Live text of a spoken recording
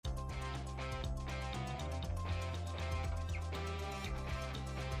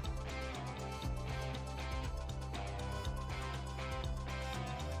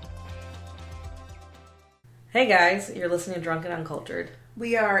Hey guys, you're listening to Drunk and Uncultured.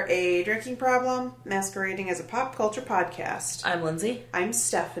 We are a drinking problem masquerading as a pop culture podcast. I'm Lindsay. I'm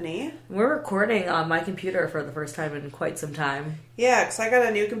Stephanie. We're recording on my computer for the first time in quite some time. Yeah, because I got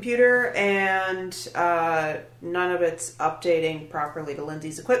a new computer and none of it's updating properly to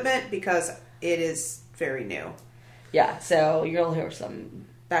Lindsay's equipment because it is very new. Yeah, so you'll hear some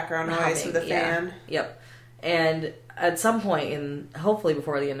background noise with the fan. Yep. And at some point, hopefully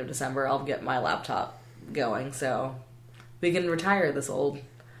before the end of December, I'll get my laptop going so we can retire this old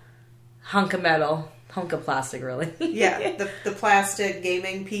hunk of metal, hunk of plastic, really. Yeah, the plastic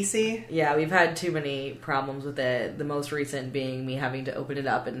gaming PC. Yeah, we've had too many problems with it. The most recent being me having to open it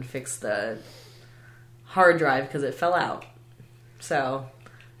up and fix the hard drive because it fell out. So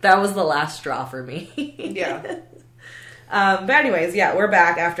that was the last straw for me. Yeah. But anyways, yeah, we're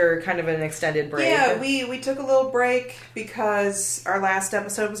back after kind of an extended break. Yeah, we took a little break because our last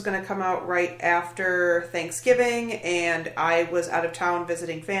episode was going to come out right after Thanksgiving, and I was out of town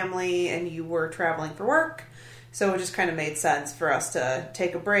visiting family, and you were traveling for work. So it just kind of made sense for us to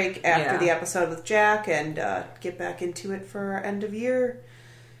take a break after the episode with Jack and get back into it for our end of year.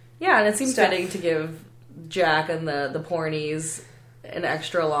 Yeah, and it seems fitting to give Jack and the Pornies an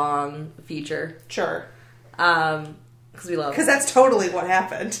extra long feature. Sure. Because that's totally what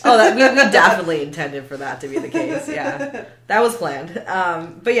happened. We definitely intended for that to be the case. Yeah, that was planned.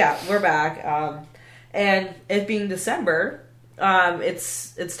 But yeah, we're back, and it being December,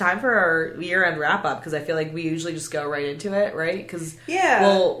 it's time for our year-end wrap-up because I feel like we usually just go right into it, right? Because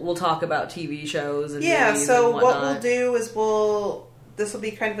we'll talk about TV shows and movies so and whatnot. What we'll do is this will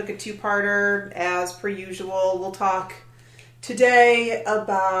be kind of like a two-parter as per usual. We'll talk today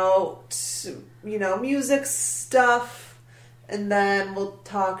about music stuff. And then we'll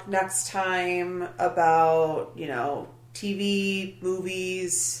talk next time about, TV,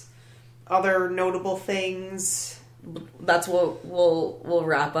 movies, other notable things. That's what we'll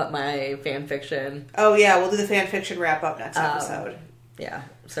wrap up my fan fiction. Oh yeah, we'll do the fan fiction wrap up next episode. Yeah,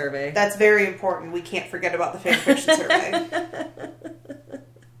 survey. That's very important. We can't forget about the fan fiction survey.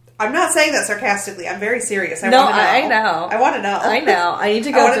 I'm not saying that sarcastically. I'm very serious. I know. I want to know. I know. I need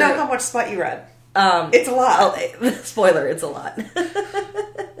to go. I want to know how much smut you read. It's a lot. Spoiler, it's a lot.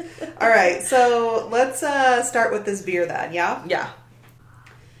 All right, so let's start with this beer then, yeah? Yeah.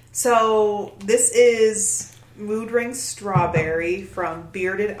 So this is Mood Ring Strawberry from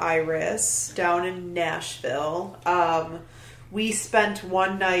Bearded Iris down in Nashville. We spent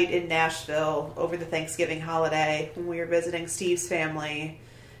one night in Nashville over the Thanksgiving holiday when we were visiting Steve's family.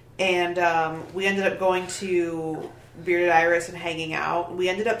 And we ended up going to Bearded Iris and hanging out. We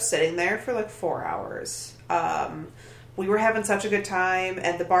ended up sitting there for like 4 hours. We were having such a good time,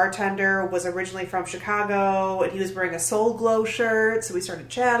 and the bartender was originally from Chicago, and he was wearing a Soul Glow shirt, so we started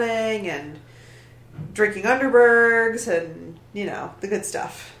chatting and drinking Underbergs and, the good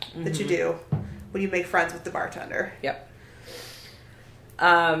stuff that you do when you make friends with the bartender. Yep.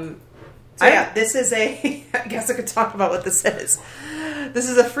 This is I guess I could talk about what this is. This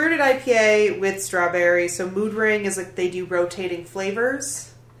is a fruited IPA with strawberry. So Mood Ring is like they do rotating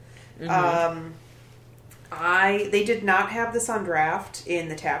flavors. Mm-hmm. They did not have this on draft in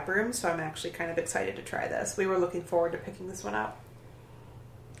the tap room, so I'm actually kind of excited to try this. We were looking forward to picking this one up.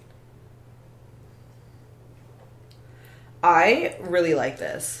 I really like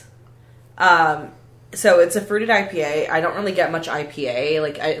this. So it's a fruited IPA. I don't really get much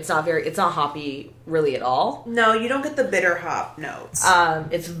IPA. It's not hoppy really at all. No, you don't get the bitter hop notes.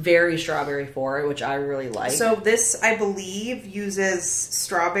 It's very strawberry forward, which I really like. So this, I believe, uses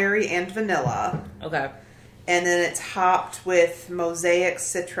strawberry and vanilla. Okay. And then it's hopped with Mosaic,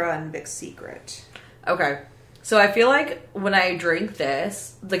 Citra, and Big Secret. Okay. So I feel like when I drink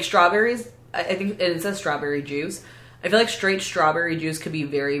this, like strawberries, I think it says strawberry juice. I feel like straight strawberry juice could be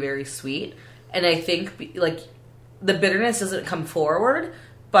very, very sweet. And I think, like, the bitterness doesn't come forward,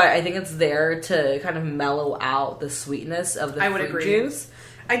 but I think it's there to kind of mellow out the sweetness of the fruit juice.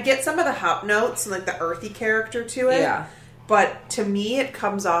 I get some of the hop notes and, like, the earthy character to it. Yeah. But to me, it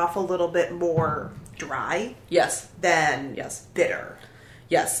comes off a little bit more dry. Yes. Than bitter.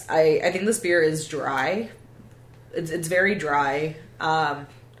 Yes. I think this beer is dry. It's very dry.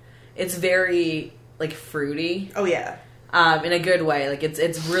 It's very, like, fruity. Oh, yeah. In a good way. Like,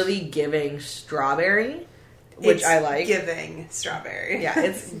 it's really giving strawberry, which I like. Giving strawberry. Yeah,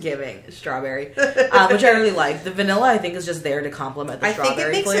 it's giving strawberry, which I really like. The vanilla, I think, is just there to complement the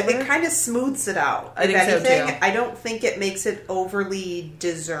strawberry flavor. It kind of smooths it out. I think so, too. I don't think it makes it overly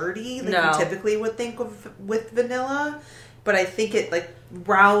desserty like you typically would think of with vanilla. but I think it like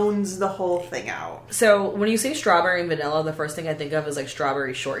rounds the whole thing out. So when you say strawberry and vanilla, the first thing I think of is like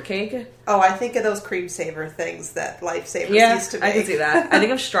strawberry shortcake. Oh, I think of those cream saver things that Lifesavers used to make. I can see that. I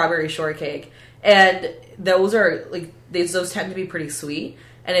think of strawberry shortcake, and those are like those tend to be pretty sweet,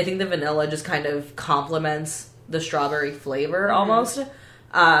 and I think the vanilla just kind of complements the strawberry flavor almost.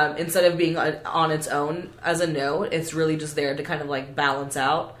 Instead of being on its own as a note, it's really just there to kind of like balance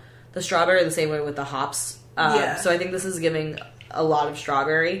out the strawberry the same way with the hops. So I think this is giving a lot of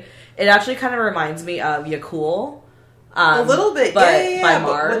strawberry. It actually kind of reminds me of Yakult. A little bit, but yeah, by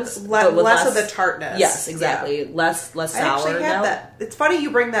Mars. But with less of the tartness. Yes, exactly. Yeah. Less sour. I actually had that. It's funny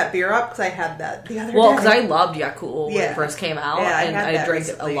you bring that beer up because I had that the other day. Well, because I loved Yakult when it first came out, and I drank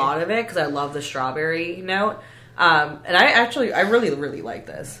recently. a lot of it because I love the strawberry note. And I really, really like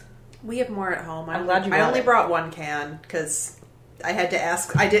this. We have more at home. I'm glad you brought I only it. brought one can because I had to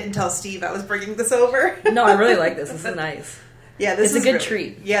ask. I didn't tell Steve I was bringing this over. No, I really like this. This is nice. Yeah, this is a good really,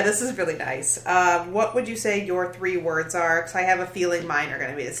 treat. Yeah, this is really nice. What would you say your 3 words are? Because I have a feeling mine are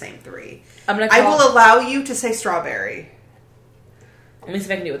going to be the same 3. I will allow you to say strawberry. Let me see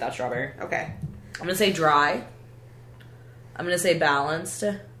if I can do it without strawberry. Okay. I'm going to say dry. I'm going to say balanced.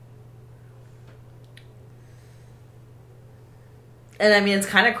 And I mean, it's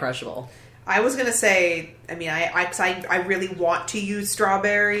kind of crushable. I was gonna say, I mean, I really want to use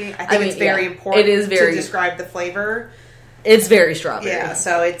strawberry. I think it's very important. It is very to describe the flavor. It's very strawberry. Yeah,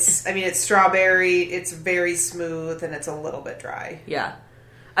 so it's strawberry. It's very smooth and it's a little bit dry. Yeah,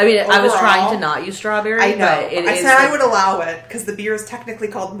 I mean, Overall, I was trying to not use strawberry. I know. But I said I would allow it because the beer is technically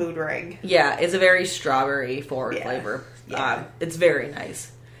called Mood Ring. Yeah, it's a very strawberry forward flavor. Yeah. It's very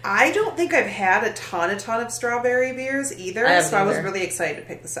nice. I don't think I've had a ton of strawberry beers either, so I was really excited to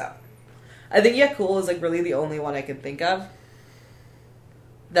pick this up. I think Yakult is like really the only one I could think of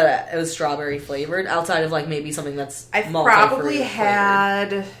that it was strawberry flavored, outside of like maybe something that's I've probably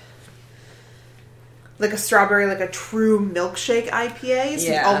had like a strawberry, like a true milkshake IPA. It's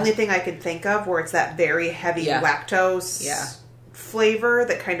the only thing I could think of where it's that very heavy lactose flavor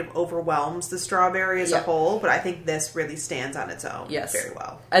that kind of overwhelms the strawberry as a whole, but I think this really stands on its own very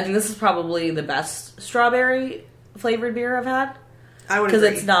well. I think this is probably the best strawberry flavored beer I've had. I would agree.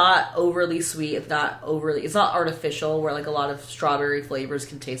 Because it's not overly sweet, it's not artificial, where like a lot of strawberry flavors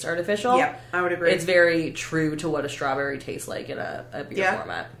can taste artificial. Yeah, I would agree. It's very true to what a strawberry tastes like in a beer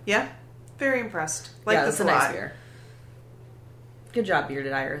format. Yeah, very impressed. Like this a a lot. nice beer. Good job,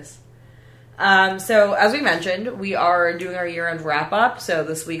 Bearded Iris. So, as we mentioned, we are doing our year-end wrap-up. So,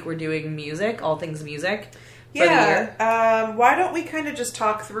 this week we're doing music, all things music for the year. Why don't we kind of just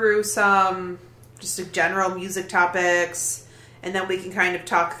talk through some just general music topics, and then we can kind of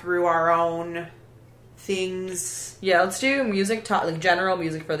talk through our own things. Yeah, let's do music, like general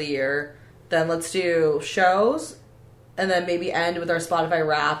music for the year. Then let's do shows, and then maybe end with our Spotify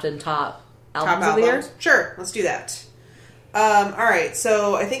Wrapped and top albums of the year. Sure, let's do that. All right,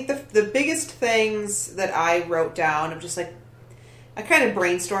 so I think the biggest things that I wrote down, of just like, I kind of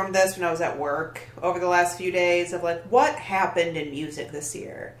brainstormed this when I was at work over the last few days of like, what happened in music this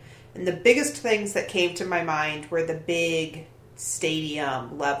year? And the biggest things that came to my mind were the big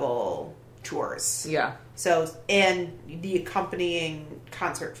stadium level tours. Yeah. So, and the accompanying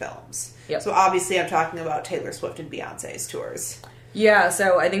concert films. Yep. So obviously I'm talking about Taylor Swift and Beyonce's tours. Yeah,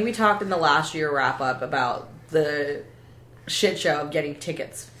 so I think we talked in the last year wrap-up about the shit show of getting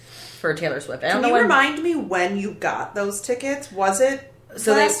tickets for Taylor Swift. Can you remind me when you got those tickets? Was it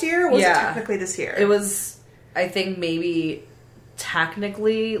last year, or was it technically this year? It was, I think, maybe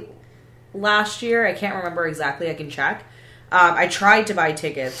technically last year. I can't remember exactly. I can check. I tried to buy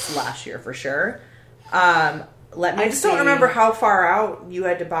tickets last year for sure. I just don't remember how far out you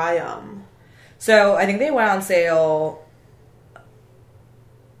had to buy them. So I think they went on sale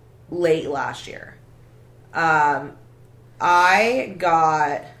late last year. I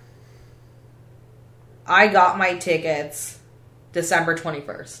got my tickets December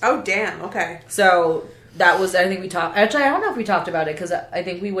 21st. Oh, damn. Okay. So that was, I think we talked, actually, I don't know if we talked about it, because I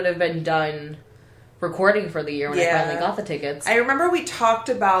think we would have been done recording for the year when I finally got the tickets. I remember we talked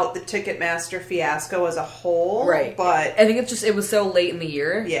about the Ticketmaster fiasco as a whole. Right. But I think it's just, it was so late in the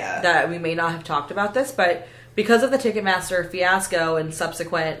year that we may not have talked about this, but because of the Ticketmaster fiasco and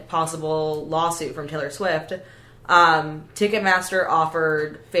subsequent possible lawsuit from Taylor Swift, Ticketmaster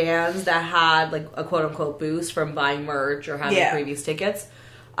offered fans that had like a quote-unquote boost from buying merch or having previous tickets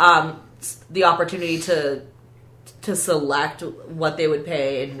the opportunity to select what they would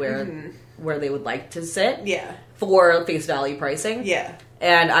pay and where they would like to sit for face value pricing. Yeah.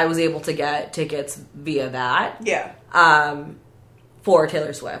 And I was able to get tickets via that. Yeah. For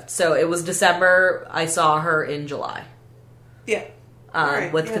Taylor Swift. So it was December. I saw her in July. Yeah.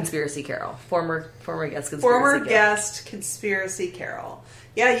 Right, with Conspiracy Carol, former guest Conspiracy Former Carol. guest Conspiracy Carol.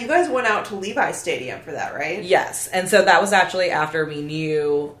 Yeah, you guys went out to Levi Stadium for that, right? Yes, and so that was actually after we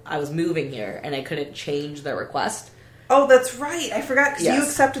knew I was moving here and I couldn't change the request. Oh, that's right. I forgot because you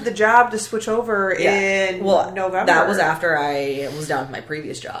accepted the job to switch over in November. That was after I was done with my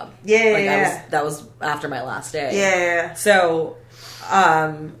previous job. Yeah, that was after my last day. Yeah. So,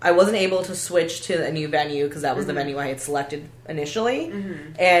 I wasn't able to switch to a new venue because that was the venue I had selected initially.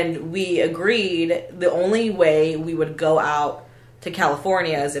 Mm-hmm. And we agreed the only way we would go out to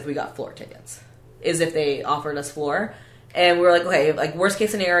California is if we got floor tickets. Is if they offered us floor. And we were like, okay, like worst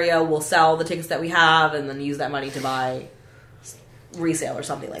case scenario, we'll sell the tickets that we have and then use that money to buy resale or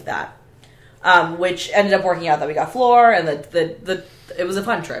something like that. Which ended up working out that we got floor, and the it was a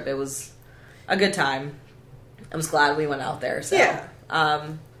fun trip. It was a good time. I was glad we went out there. So,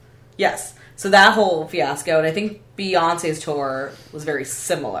 yes. So that whole fiasco, and I think Beyonce's tour was very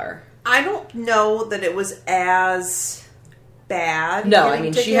similar. I don't know that it was as bad. No, I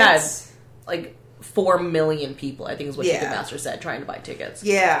mean, she had like 4 million people, I think is what Ticketmaster said, trying to buy tickets.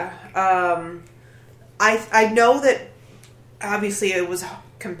 Yeah. I know that obviously it was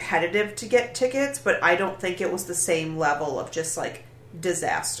competitive to get tickets, but I don't think it was the same level of just like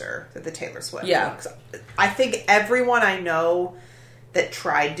disaster that the Taylor Swift one. I think everyone I know that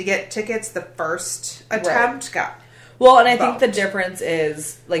tried to get tickets the first attempt got well, and I think the difference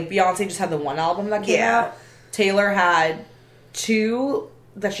is like Beyonce just had the one album that came out. Taylor had 2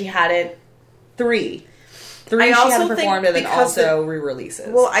 that she hadn't. 3 she hadn't performed, and then also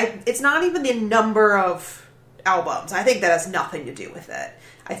re-releases. Well, it's not even the number of albums. I think that has nothing to do with it.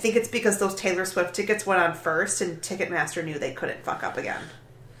 I think it's because those Taylor Swift tickets went on first, and Ticketmaster knew they couldn't fuck up again.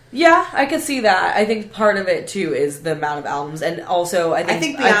 Yeah, I could see that. I think part of it, too, is the amount of albums. And also, I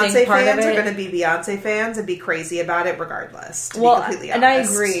think Beyonce fans are going to be Beyonce fans and be crazy about it regardless, to be completely honest. And I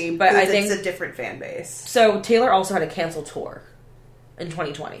agree, but I think it's a different fan base. So, Taylor also had a canceled tour in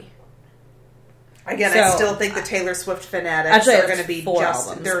 2020. Again, I still think the Taylor Swift fanatics are going to be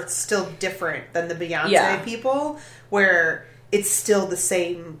they're still different than the Beyonce people, where it's still the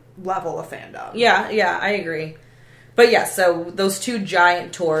same level of fandom. Yeah, I agree. But so those 2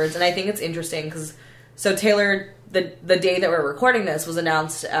 giant tours, and I think it's interesting because Taylor, the day that we're recording this, was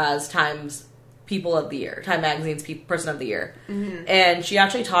announced as Time's People of the Year, Time Magazine's Person of the Year. Mm-hmm. And she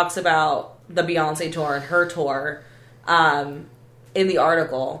actually talks about the Beyonce tour and her tour in the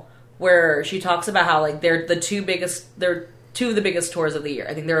article, where she talks about how like they're 2 of the biggest tours of the year.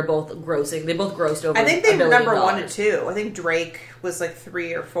 I think they both grossed over. I think they were number 1 and 2. I think Drake was like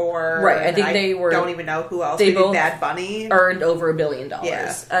 3 or 4. Right. I think they were. Don't even know who else. They both Bad Bunny earned over $1 billion.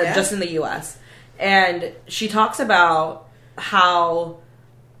 Just in the U.S. And she talks about how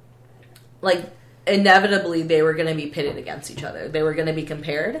like inevitably they were going to be pitted against each other. They were going to be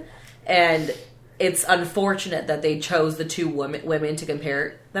compared, and it's unfortunate that they chose the 2 women to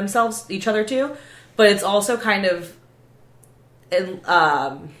compare themselves each other to, but it's also kind of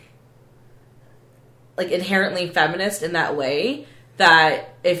like inherently feminist in that way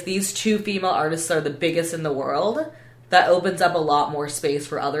that if these 2 female artists are the biggest in the world, that opens up a lot more space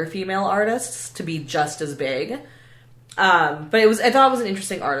for other female artists to be just as big. But I thought it was an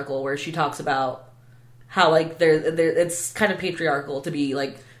interesting article where she talks about how like it's kind of patriarchal to be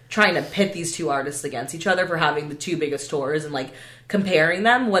like trying to pit these 2 artists against each other for having the 2 biggest tours and like comparing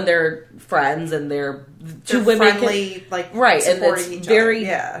them when they're friends and they're 2 women friendly, and it's each very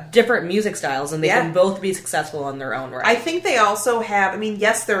other. different music styles, and they can both be successful in their own right. I think they also have. I mean,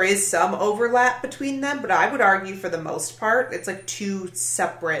 yes, there is some overlap between them, but I would argue for the most part, it's like 2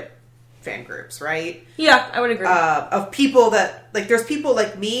 separate fan groups, right? Yeah, I would agree. Of people that like, there's people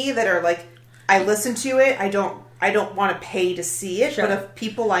like me that are like, I listen to it, I don't want to pay to see it, but of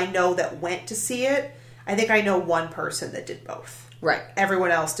people I know that went to see it, I think I know one person that did both. Right.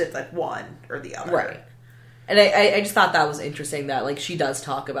 Everyone else did like one or the other. Right. And I just thought that was interesting that like she does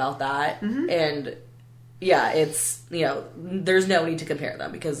talk about that. Mm-hmm. And it's, there's no need to compare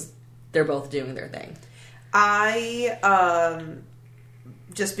them because they're both doing their thing.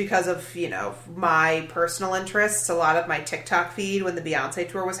 Just because of, my personal interests, a lot of my TikTok feed when the Beyonce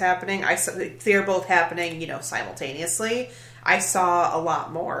tour was happening, they're both happening, simultaneously. I saw a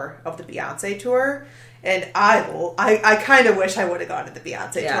lot more of the Beyonce tour, and I kind of wish I would have gone to the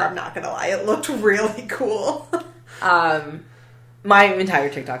Beyonce tour, I'm not going to lie. It looked really cool. My entire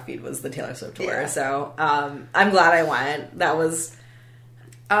TikTok feed was the Taylor Swift tour, so I'm glad I went. That was...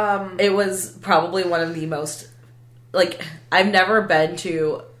 it was probably one of the most... Like, I've never been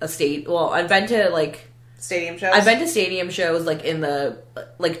to a I've been to, like... Stadium shows? I've been to stadium shows, like, in the...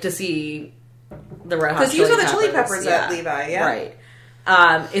 Like, to see the Red Hot Because Chili you saw Peppers. the Chili Peppers at Levi, yeah. Right.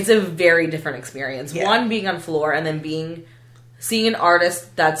 It's a very different experience. Yeah. One, being on floor, and then seeing an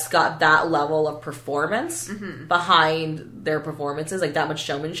artist that's got that level of performance behind their performances, like that much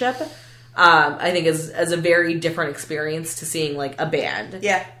showmanship, I think is a very different experience to seeing like a band.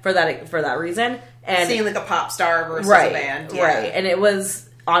 Yeah. For that reason. And seeing like a pop star versus right, a band. Yeah. Right. And it was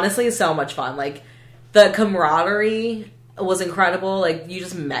honestly so much fun. Like the camaraderie was incredible. Like you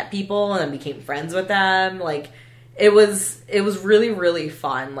just met people and then became friends with them. Like it was really, really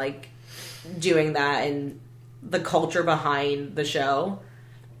fun, like doing that, and the culture behind the show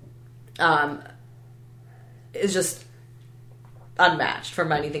is just unmatched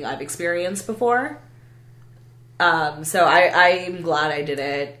from anything I've experienced before. So I'm glad I did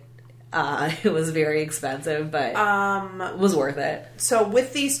it. It was very expensive, but it was worth it. So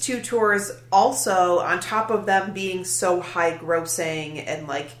with these 2 tours, also on top of them being so high grossing and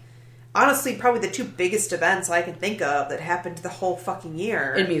like honestly probably the 2 biggest events I can think of that happened the whole fucking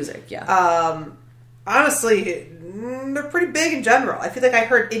year In music, yeah. Honestly, they're pretty big in general. I feel like I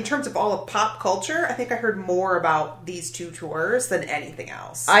heard, in terms of all of pop culture, I think I heard more about these 2 tours than anything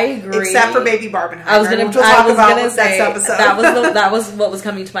else. I agree. Except for Baby Barbenheimer, I was gonna which we'll talk about say, next episode. that was what was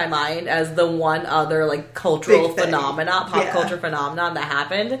coming to my mind as the one other like cultural phenomenon, pop culture phenomenon that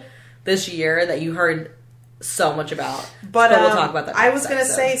happened this year that you heard so much about. But we'll talk about that. I was going to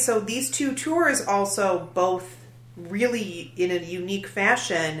say, so these 2 tours also both really, in a unique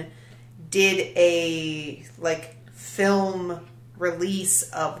fashion, did a like film release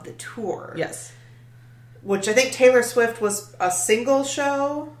of the tour. Yes. Which I think Taylor Swift was a single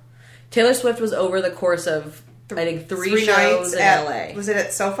show. Taylor Swift was over the course of, I think, 3 shows in LA. Was it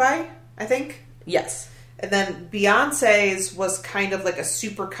at SoFi, I think? Yes. And then Beyonce's was kind of like a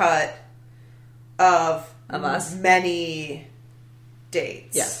supercut of us. Many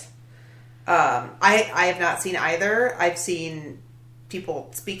dates. Yes. I have not seen either. I've seen people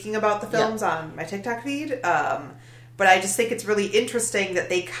speaking about the films on my TikTok feed. But I just think it's really interesting that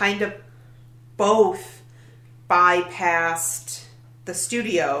they kind of both bypassed the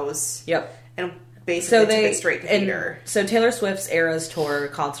studios. Yep. And basically took it straight to theater. So Taylor Swift's Eras Tour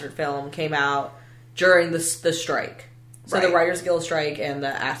concert film came out during the strike. So the Writers Guild strike and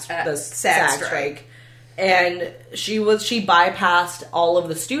the SAG strike. And she bypassed all of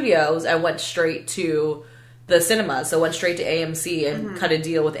the studios and went straight to the cinema. So went straight to AMC and cut a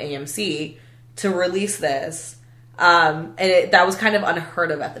deal with AMC to release this. And that was kind of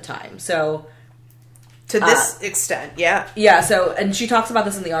unheard of at the time. So to this extent, yeah. Yeah, so, and she talks about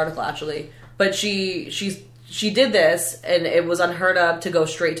this in the article, actually. But she did this, and it was unheard of to go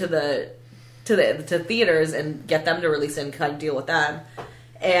straight to theaters and get them to release it and kind of deal with them.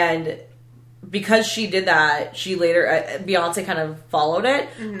 And because she did that, she later, Beyonce kind of followed it.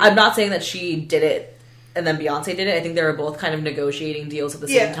 Mm-hmm. I'm not saying that she did it and then Beyonce did it. I think they were both kind of negotiating deals at the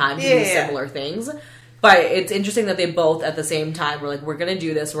same time to do similar things. But it's interesting that they both at the same time were like, we're going to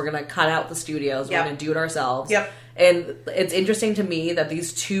do this. We're going to cut out the studios. We're going to do it ourselves. Yep. And it's interesting to me that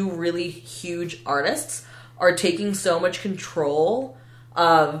these 2 really huge artists are taking so much control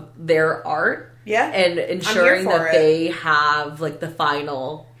of their art. Yeah. And ensuring that they have like the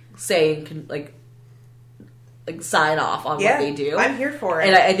final say and can like sign off on what they do. I'm here for it.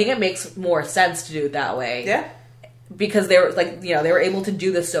 And I think it makes more sense to do it that way. Yeah. Because they were like, they were able to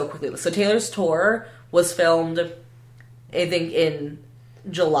do this so quickly. So Taylor's tour was filmed, I think, in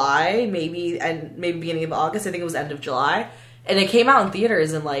July, maybe beginning of August. I think it was end of July. And it came out in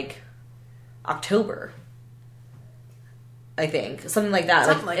theaters in like October. I think. Something like that.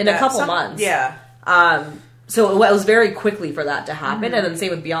 Something like in a couple months. Yeah. So it was very quickly for that to happen. Mm-hmm. And then same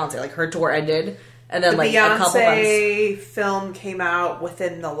with Beyonce. Like her tour ended. And then a couple months. The Beyonce film came out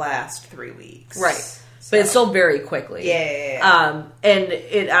within the last 3 weeks. Right. So. But it's still very quickly. Yeah. And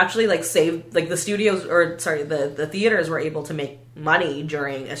it actually like saved like the studios the theaters were able to make money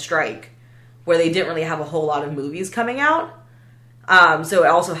during a strike where they didn't really have a whole lot of movies coming out. So it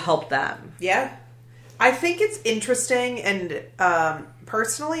also helped them. Yeah. I think it's interesting, and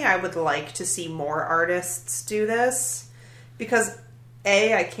personally I would like to see more artists do this because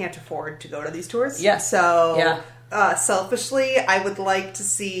I can't afford to go to these tours. Yeah. So selfishly, I would like to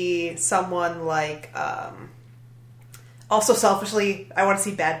see someone like. Also, selfishly, I want to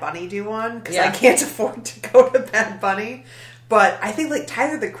see Bad Bunny do one because I can't afford to go to Bad Bunny. But I think like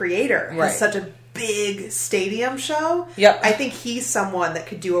Tyler the Creator has such a big stadium show. Yep. I think he's someone that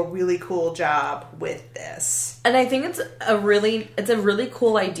could do a really cool job with this. And I think it's a really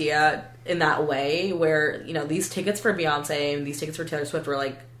cool idea in that way where, these tickets for Beyonce and these tickets for Taylor Swift were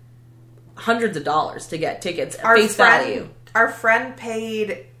like hundreds of dollars to get tickets at face value. Our friend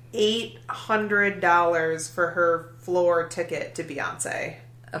paid $800 for her floor ticket to Beyonce.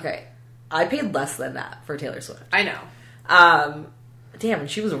 Okay. I paid less than that for Taylor Swift. I know. Damn,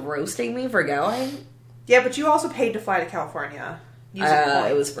 she was roasting me for going? Yeah, but you also paid to fly to California.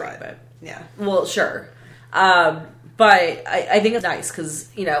 It was free, but... Yeah. Well, sure. But I think it's nice because,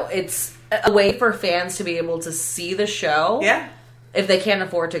 you know, it's a way for fans to be able to see the show. Yeah. If they can't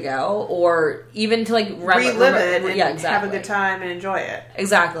afford to go, or even to, like... relive it and exactly. have a good time and enjoy it.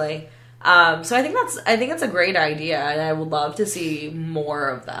 Exactly. So I think it's a great idea, and I would love to see more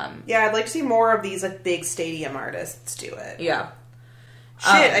of them. Yeah, I'd like to see more of these, like, big stadium artists do it. Yeah.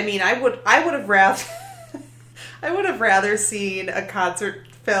 Shit, I mean, I would have rather... I would have rather seen a concert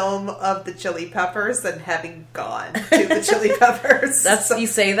film of the Chili Peppers than having gone to the Chili Peppers. You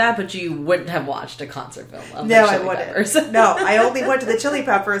say that, but you wouldn't have watched a concert film of no, the Chili I wouldn't. Peppers. No, I only went to the Chili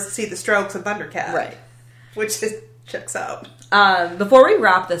Peppers to see the Strokes and Thundercat. Right. Which checks out. Before we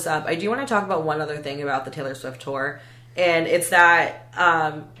wrap this up, I do want to talk about one other thing about the Taylor Swift tour, and it's that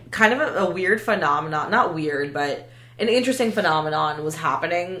kind of a weird phenomenon, not weird, but an interesting phenomenon was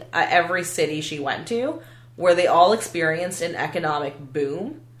happening at every city she went to, where they all experienced an economic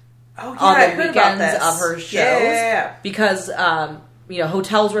boom on the weekends of her shows. Yeah. Because,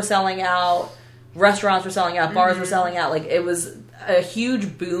 hotels were selling out, restaurants were selling out, bars were selling out. Like, it was a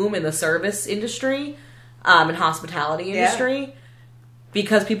huge boom in the service industry and hospitality industry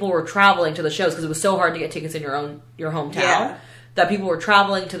because people were traveling to the shows because it was so hard to get tickets in your hometown. That people were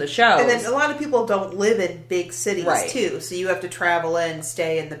traveling to the shows. And then a lot of people don't live in big cities, too. So you have to travel in,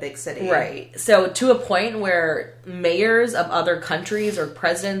 stay in the big city. Right. So to a point where mayors of other countries or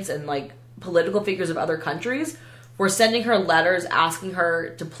presidents and, like, political figures of other countries were sending her letters asking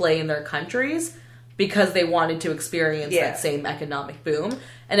her to play in their countries because they wanted to experience that same economic boom.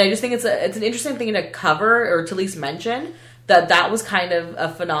 And I just think it's an interesting thing to cover or to at least mention that was kind of a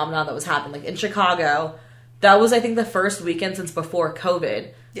phenomenon that was happening. Like, in Chicago... That was, I think, the first weekend since before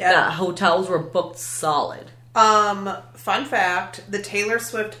COVID that hotels were booked solid. Fun fact, the Taylor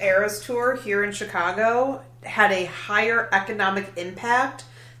Swift Eras Tour here in Chicago had a higher economic impact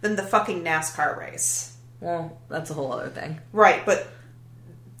than the fucking NASCAR race. Well, that's a whole other thing. Right, but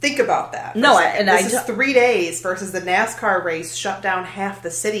think about that. This is 3 days versus the NASCAR race shut down half the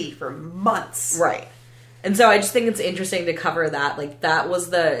city for months. Right. And so I just think it's interesting to cover that. Like, that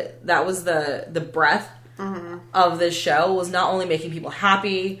was the breadth of this show was not only making people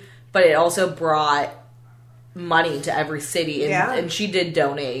happy, but it also brought money to every city. And she did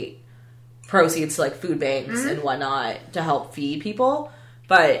donate proceeds to, like, food banks and whatnot to help feed people.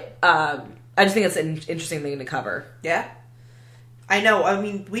 But I just think it's an interesting thing to cover. Yeah. I know. I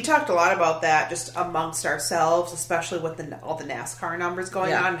mean, we talked a lot about that just amongst ourselves, especially with all the NASCAR numbers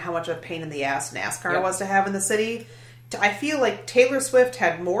going on and how much of a pain in the ass NASCAR was to have in the city. I feel like Taylor Swift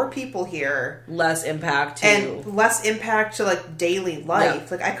had more people here. Less impact to, like, daily life.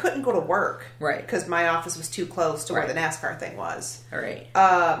 Yeah. Like, I couldn't go to work. Right. Because my office was too close to where the NASCAR thing was. All right.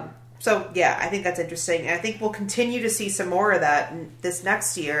 So, yeah, I think that's interesting. And I think we'll continue to see some more of that this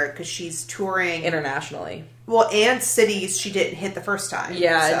next year because she's touring... internationally. Well, and cities she didn't hit the first time.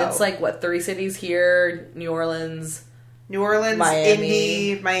 Yeah, and it's like, 3 cities here? New Orleans,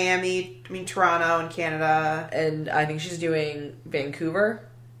 Miami. Indy, Toronto and Canada. And I think she's doing Vancouver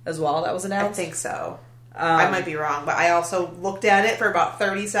as well. That was announced. I think so. I might be wrong, but I also looked at it for about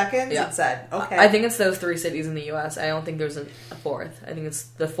 30 seconds and said, okay. I think it's those 3 cities in the U.S. I don't think there's a fourth. I think it's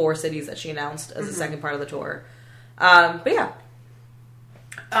the 4 cities that she announced as the second part of the tour. But yeah.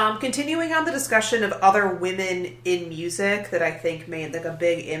 Continuing on the discussion of other women in music that I think made, like, a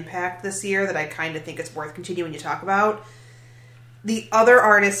big impact this year that I kind of think it's worth continuing to talk about. The other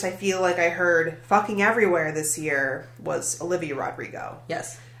artist I feel like I heard fucking everywhere this year was Olivia Rodrigo.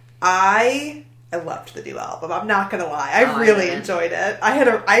 Yes. I loved the new album. I'm not gonna lie. I really enjoyed it.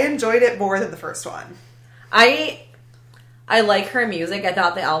 I enjoyed it more than the first one. I like her music. I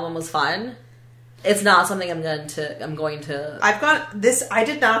thought the album was fun. It's not something I'm going to. I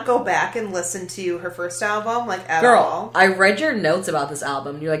did not go back and listen to her first album, like, at all. I read your notes about this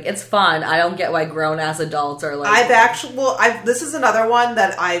album. You're like, it's fun. I don't get why grown-ass adults are like... this is another one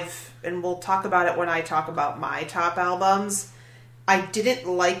that and we'll talk about it when I talk about my top albums. I didn't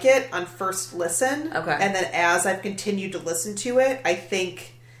like it on first listen. Okay. And then as I've continued to listen to it, I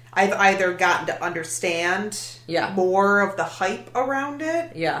think I've either gotten to understand more of the hype around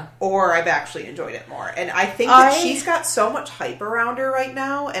it, or I've actually enjoyed it more. And I think that she's got so much hype around her right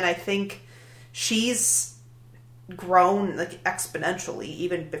now, and I think she's grown, like, exponentially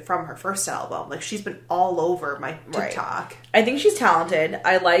even from her first album. Like, she's been all over my TikTok. I think she's talented.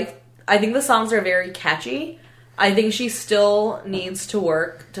 I think the songs are very catchy. I think she still needs to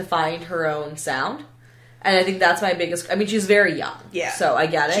work to find her own sound. And I think that's my biggest... I mean, she's very young. Yeah. So I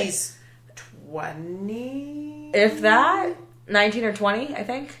get it. She's 20? If that, 19 or 20, I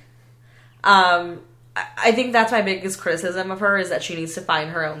think. I think that's my biggest criticism of her, is that she needs to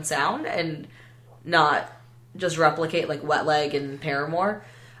find her own sound and not just replicate like Wet Leg and Paramore.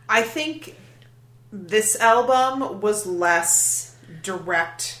 I think this album was less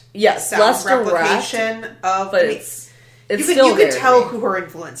direct. Yes, sound less replication direct, of... but it's you still could tell there. who her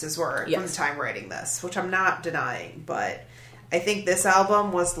influences were Yes. from the time writing this, which I'm not denying, but I think this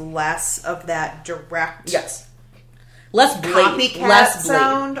album was less of that direct... Yes. Less Blade. Copycat Less Blade.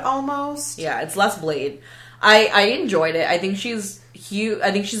 sound, almost. Yeah, it's less Blade. I enjoyed it. I think she's huge.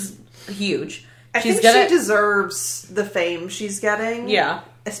 I think she's huge. I think she deserves the fame she's getting. Yeah.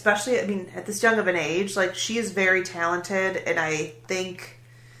 Especially, I mean, at this young of an age, like, she is very talented, and I think,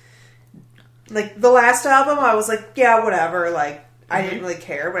 like, the last album, I was like, yeah, whatever, like, I didn't really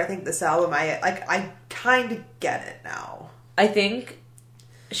care, but I think this album, I kind of get it now. I think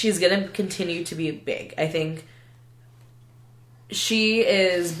she's gonna continue to be big. I think she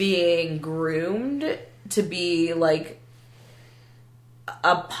is being groomed to be, like,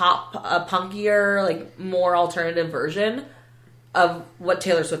 a punkier, like, more alternative version of what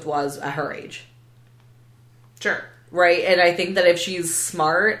Taylor Swift was at her age. Sure. Right? And I think that if she's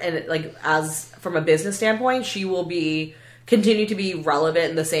smart and, like, as from a business standpoint, she will continue to be relevant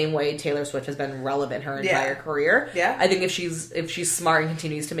in the same way Taylor Swift has been relevant her entire career. Yeah. I think if she's smart and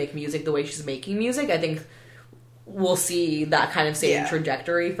continues to make music the way she's making music, I think we'll see that kind of same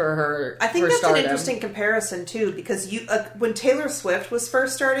trajectory for her. I think her that's stardom. an interesting comparison too, because when Taylor Swift was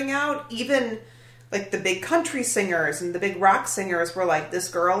first starting out, even like the big country singers and the big rock singers were like, this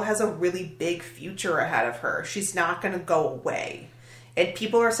girl has a really big future ahead of her. She's not going to go away. And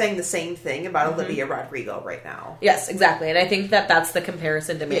people are saying the same thing about Olivia Rodrigo right now. Yes, exactly. And I think that that's the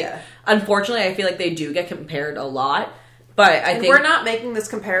comparison to make. Yeah. Unfortunately, I feel like they do get compared a lot. But I think we're not making this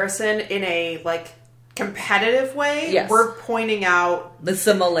comparison in a, like, competitive way. Yes. We're pointing out the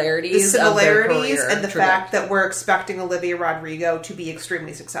similarities and the trajectory. fact that we're expecting Olivia Rodrigo to be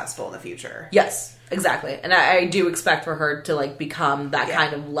extremely successful in the future. Yes, exactly. And I do expect for her to, like, become that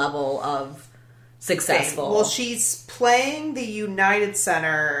kind of level of successful. Well, she's playing the United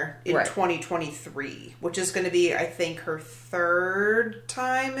Center in Right. 2023, which is going to be, I think, her third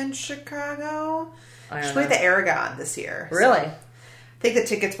time in Chicago. She played the Aragon this year. Really? So I think the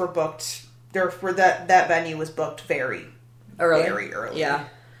tickets were booked. For that venue was booked very early. Yeah.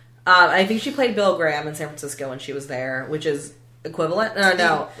 I think she played Bill Graham in San Francisco when she was there, which is equivalent.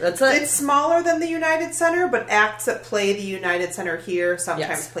 No, that's it. It's smaller than the United Center, but acts that play the United Center here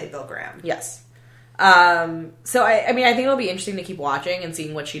sometimes play Bill Graham. Yes. So I mean, I think it'll be interesting to keep watching and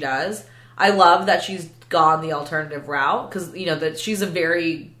seeing what she does. I love that she's gone the alternative route because, you know, that she's a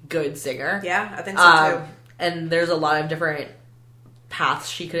very good singer. Yeah, I think so too. And there's a lot of different paths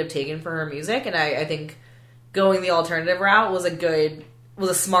she could have taken for her music, and I think going the alternative route was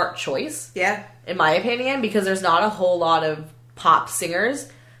a smart choice. Yeah. In my opinion, because there's not a whole lot of pop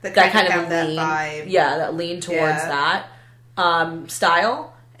singers that kind of lean, that vibe. Yeah, that lean towards that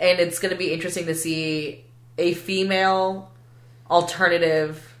style. And it's going to be interesting to see a female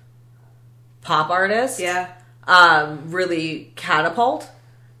alternative pop artist really catapult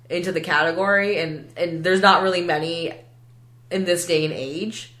into the category. And there's not really many in this day and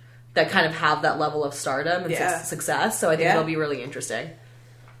age that kind of have that level of stardom and success. So I think it'll be really interesting.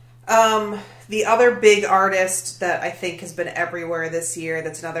 The other big artist that I think has been everywhere this year,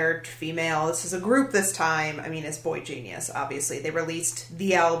 that's another female, this is a group this time, I mean, it's Boy Genius, obviously. They released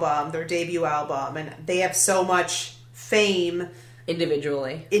the album, their debut album, and they have so much fame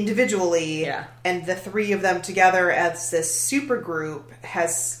Individually. Yeah. And the three of them together as this super group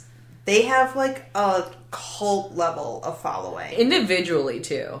they have like a cult level of following. Individually,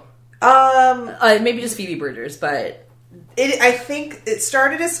 too. Maybe just Phoebe Bridgers, but... I think it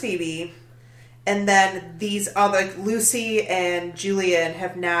started as Phoebe, and then these other, like Lucy and Julian,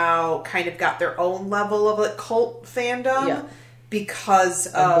 have now kind of got their own level of like cult fandom because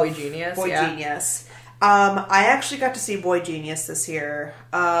of Boy Genius. Genius. I actually got to see Boy Genius this year.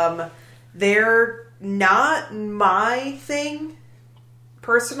 They're not my thing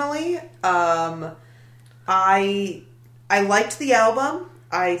personally. I liked the album.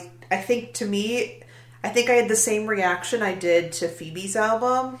 I think to me, I think I had the same reaction I did to Phoebe's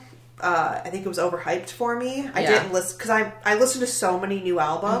album. I think it was overhyped for me. I didn't listen because I listen to so many new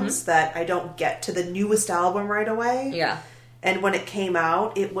albums that I don't get to the newest album right away. Yeah. And when it came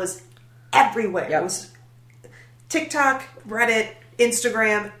out, it was everywhere. Yep. It was TikTok, Reddit,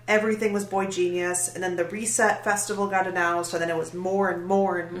 Instagram, everything was Boy Genius, and then the Reset Festival got announced, and then it was more and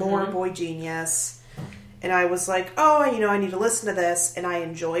more and more Boy Genius. And I was like, oh, I need to listen to this, and I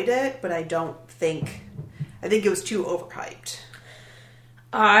enjoyed it, but I think it was too overhyped.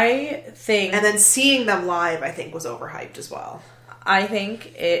 I think... And then seeing them live, I think, was overhyped as well. I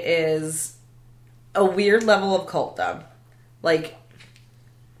think it is a weird level of cultdom. Like,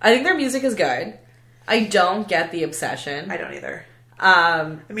 I think their music is good. I don't get the obsession. I don't either.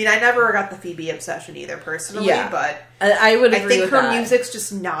 I never got the Phoebe obsession either, personally, but I would agree think with her that. music's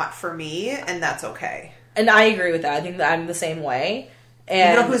just not for me, and that's okay. And I agree with that. I think that I'm the same way.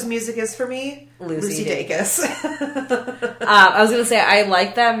 And you know whose music is for me? Lucy Dacus. I was going to say, I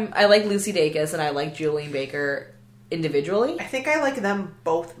like them. I like Lucy Dacus and I like Julian Baker individually. I think I like them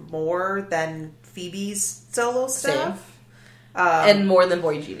both more than Phoebe's solo stuff. And more than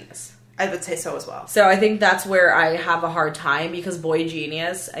Boy Genius. I would say so as well. So I think that's where I have a hard time because Boy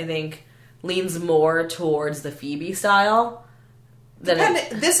Genius, I think, leans more towards the Phoebe style.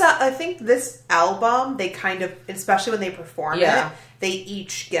 I think this album, they kind of, especially when they perform it, they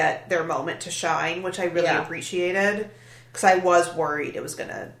each get their moment to shine, which I really appreciated. Because I was worried it was going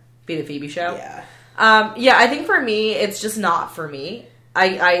to be the Phoebe show. Yeah. I think for me, it's just not for me.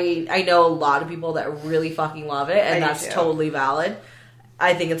 I know a lot of people that really fucking love it, and that's totally valid.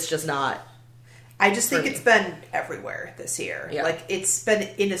 I think it's just not. I just think it's been everywhere this year. Yeah. Like, it's been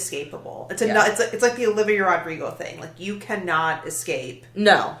inescapable. It's like the Olivia Rodrigo thing. Like, you cannot escape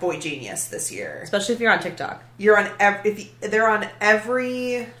Boy Genius this year. Especially if you're on TikTok. You're on they're on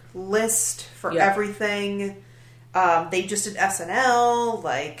every list for everything. They just did SNL.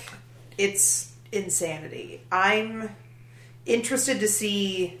 Like, it's insanity. I'm interested to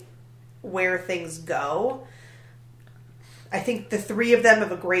see where things go. I think the three of them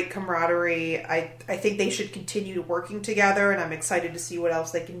have a great camaraderie. I think they should continue working together, and I'm excited to see what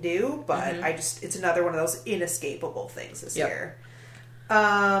else they can do. But it's another one of those inescapable things this year.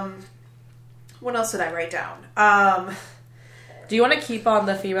 What else did I write down? Do you want to keep on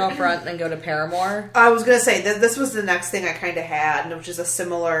the female front and go to Paramore? I was going to say, this was the next thing I kind of had, which is a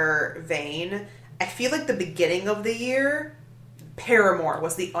similar vein. I feel like the beginning of the year, Paramore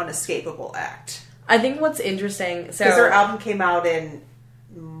was the unescapable act. I think what's interesting... Because their album came out in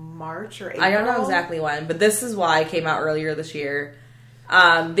March or April? I don't know exactly when, but This Is Why came out earlier this year.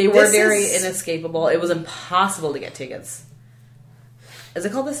 They were very inescapable. It was impossible to get tickets. Is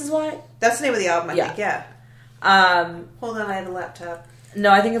it called This Is Why? That's the name of the album, I think, yeah. Hold on, I have a laptop.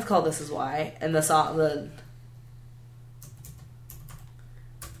 No, I think it's called This Is Why. And the song...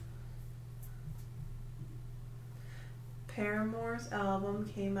 Paramore's album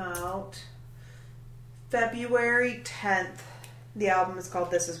came out... February 10th. The album is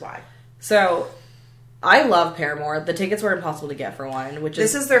called This Is Why. So, I love Paramore. The tickets were impossible to get for one, which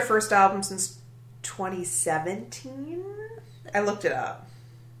is... This is their first album since 2017? I looked it up.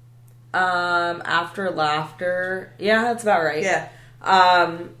 After Laughter. Yeah, that's about right. Yeah.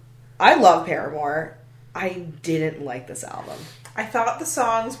 I love Paramore. I didn't like this album. I thought the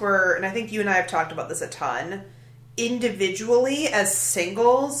songs were, and I think you and I have talked about this a ton, individually as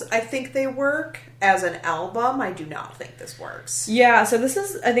singles, I think they work. As an album, I do not think this works. Yeah, so this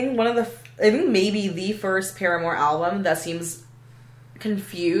is, I think, maybe the first Paramore album that seems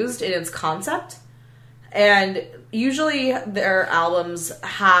confused in its concept. And usually their albums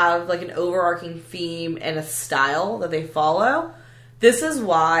have, like, an overarching theme and a style that they follow. This Is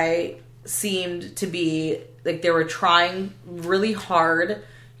Why seemed to be, like, they were trying really hard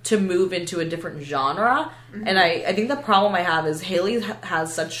to move into a different genre. Mm-hmm. And I think the problem I have is Hayley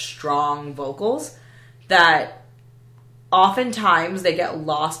has such strong vocals that oftentimes they get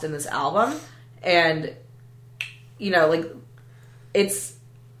lost in this album. And, it's...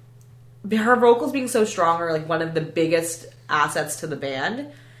 Her vocals being so strong are, like, one of the biggest assets to the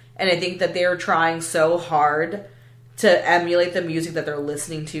band. And I think that they're trying so hard to emulate the music that they're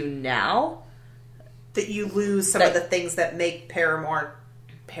listening to now. That you lose some of the things that make Paramore.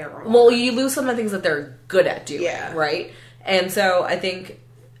 Well, you lose some of the things that they're good at doing, right? And so I think,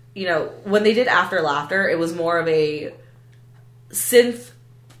 when they did After Laughter, it was more of a synth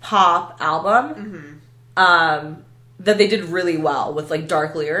pop album that they did really well with, like,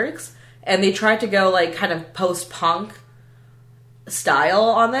 dark lyrics. And they tried to go, like, kind of post-punk style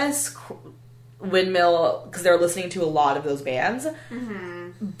on this. Windmill, because they're listening to a lot of those bands. Mm-hmm.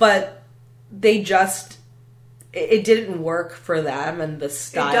 But they just... it didn't work for them and the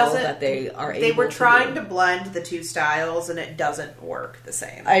style that they are able to do. They were trying to blend the two styles, and it doesn't work the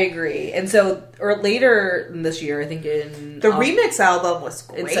same. I agree. And so, or later this year, I think in... The remix album was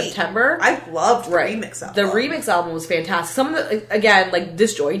great. In September? I loved the remix album. The remix album was fantastic. Some of the, again, like,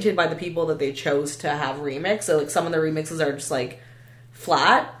 disjointed by the people that they chose to have remix. So, like, some of the remixes are just, like,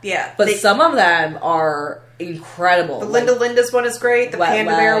 flat. Yeah. But some of them are incredible. The Linda Linda's one is great. The Panda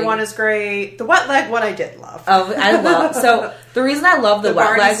Bear one is great. The Wet Leg one I did love. Oh, I love... So, the reason I love the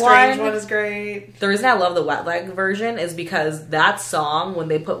Wet Leg one is great. The reason I love the Wet Leg version is because that song, when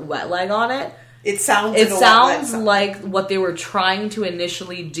they put Wet Leg on it, it sounds like what they were trying to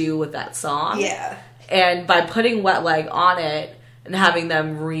initially do with that song. Yeah. And by putting Wet Leg on it and having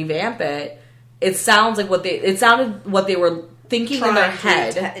them revamp it, it sounded what they were thinking in their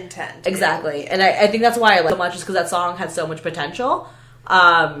head. Intent. Exactly. And I think that's why I like it so much, is because that song had so much potential.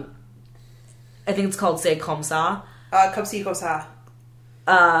 I think it's called C'est Comme Ça. Comme Si Comme Ça.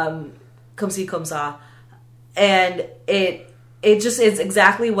 Comme Si Comme Ça. And it just is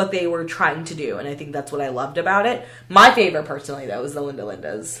exactly what they were trying to do, and I think that's what I loved about it. My favorite, personally, though, is the Linda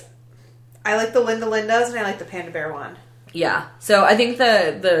Lindas. I like the Linda Lindas, and I like the Panda Bear one. Yeah. So I think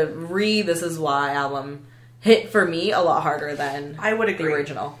the This Is Why album hit for me a lot harder than the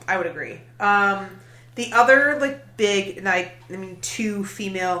original. I would agree. The other, like, big, and I mean, two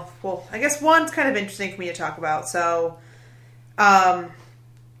female, well, I guess one's kind of interesting for me to talk about. So,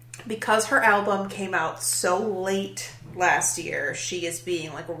 because her album came out so late last year, she is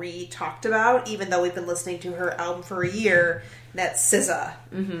being, like, re-talked about, even though we've been listening to her album for a year. And that's SZA.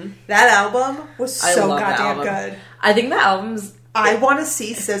 Mm-hmm. That album was so goddamn good. I think the album's... I want to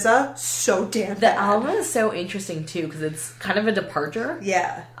see SZA so damn bad. The album is so interesting, too, because it's kind of a departure.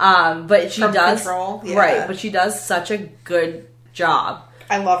 Yeah. But she does... Control. Yeah. Right, but she does such a good job.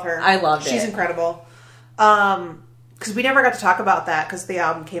 I love her. I loved it. She's incredible. Because we never got to talk about that, because the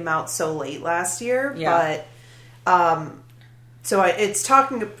album came out so late last year. Yeah. But, we're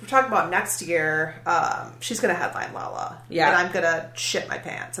talking about next year. She's going to headline Lolla. Yeah. And I'm going to shit my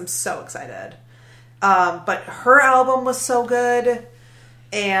pants. I'm so excited. But her album was so good,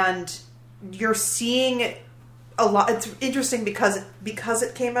 and you're seeing a lot. It's interesting because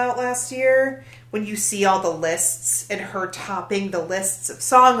it came out last year. When you see all the lists and her topping the lists of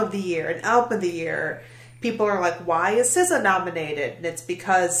Song of the Year and Album of the Year, people are like, "Why is SZA nominated?" And it's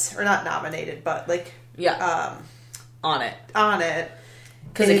because, or not nominated, but like, on it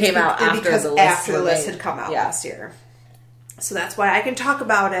because it came out after the list had come out last year. So that's why I can talk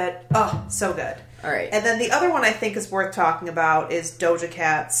about it. Oh, so good. All right. And then the other one I think is worth talking about is Doja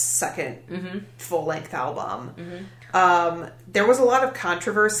Cat's second full-length album. Mm-hmm. There was a lot of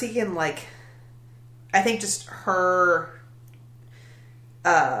controversy and, like, I think just her,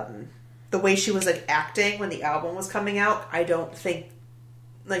 the way she was, like, acting when the album was coming out, I don't think,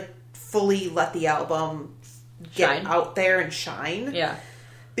 like, fully let the album get out there and shine. Yeah.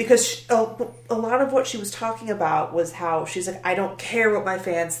 Because a lot of what she was talking about was how she's like, I don't care what my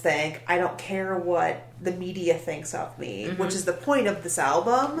fans think. I don't care what the media thinks of me, which is the point of this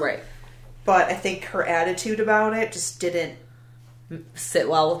album. Right. But I think her attitude about it just didn't sit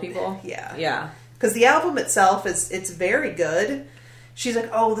well with people. Yeah. Yeah. Because the album itself it's very good. She's like,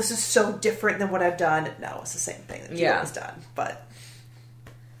 oh, this is so different than what I've done. No, it's the same thing that you've always done. But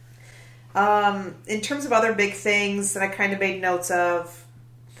in terms of other big things that I kind of made notes of,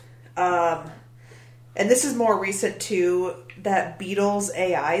 and this is more recent too, that Beatles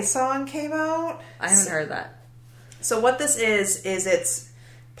AI song came out. I haven't heard that. So what this is it's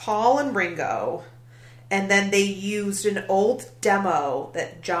Paul and Ringo, and then they used an old demo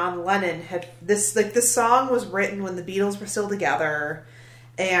that John Lennon had. This song was written when the Beatles were still together,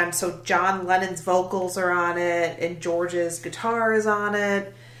 and so John Lennon's vocals are on it, and George's guitar is on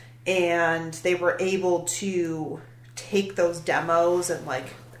it, and they were able to take those demos and,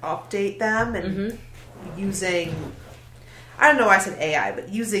 like, update them, and using, I don't know why I said AI, but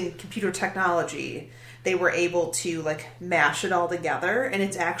using computer technology, they were able to, like, mash it all together, and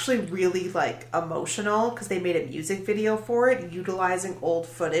it's actually really, like, emotional, because they made a music video for it, utilizing old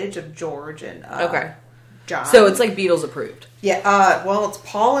footage of George and John. So it's, like, Beatles approved. Yeah, well, it's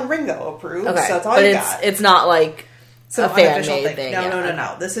Paul and Ringo approved, so that's all you got. It's not, like, a fan-made thing.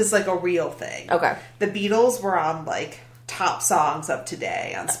 No. This is, like, a real thing. Okay. The Beatles were on, like, top songs of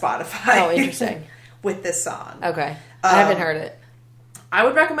today on Spotify. Oh, interesting. With this song. Okay. I haven't heard it. I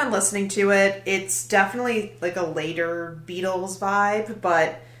would recommend listening to it. It's definitely, like, a later Beatles vibe,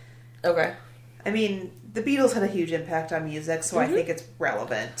 but... Okay. I mean, the Beatles had a huge impact on music, so I think it's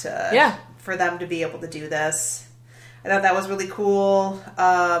relevant for them to be able to do this. I thought that was really cool.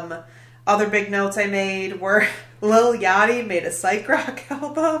 Other big notes I made were Lil Yachty made a psych rock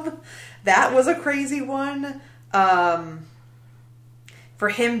album. That was a crazy one. For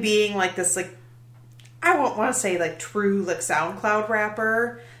him being like this, like, I won't want to say like true like SoundCloud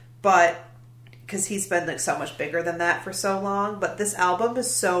rapper, but because he's been like so much bigger than that for so long. But this album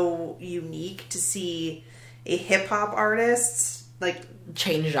is so unique to see a hip hop artist like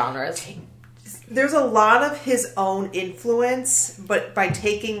change genres. There's a lot of his own influence, but by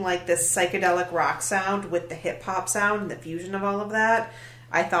taking like this psychedelic rock sound with the hip hop sound and the fusion of all of that,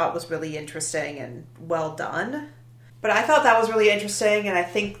 I thought was really interesting and well done. But I thought that was really interesting, and I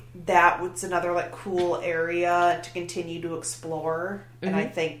think that was another like cool area to continue to explore. And I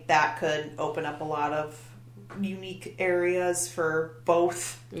think that could open up a lot of unique areas for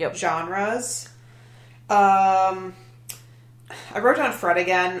both genres. I wrote down Fred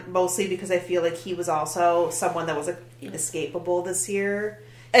again, mostly because I feel like he was also someone that was like, inescapable this year.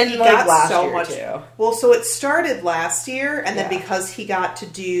 And he like got last so year much. Too. Well, so it started last year, and then because he got to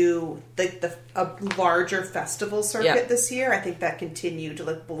do a larger festival circuit this year, I think that continued to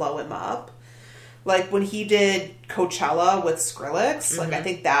like blow him up. Like when he did Coachella with Skrillex, like I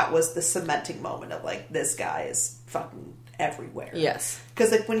think that was the cementing moment of like, this guy is fucking everywhere. Yes.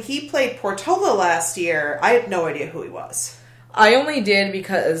 Because like when he played Portola last year, I had no idea who he was. I only did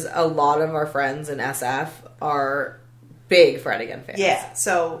because a lot of our friends in SF are big Fred again fans. Yeah,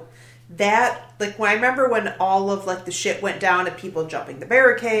 so that, like, when I remember when all of, like, the shit went down and people jumping the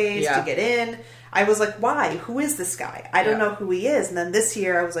barricades to get in, I was like, why? Who is this guy? I don't know who he is. And then this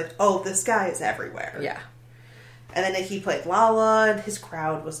year I was like, oh, this guy is everywhere. Yeah. And then he played Lala, and his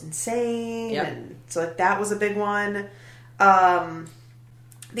crowd was insane. Yep. And so, like, that was a big one.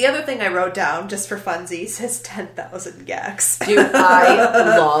 The other thing I wrote down, just for funsies, is 10,000 Gex. Dude,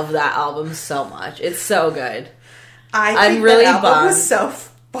 I love that album so much. It's so good. I'm really that album bummed. Was so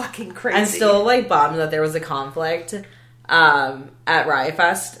fucking crazy. I'm still like bummed that there was a conflict at Riot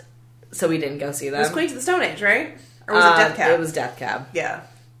Fest, so we didn't go see them. It was Queens of the Stone Age, right? Or was it Death Cab? It was Death Cab. Yeah.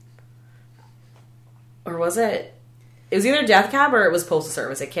 Or was it? It was either Death Cab or it was Postal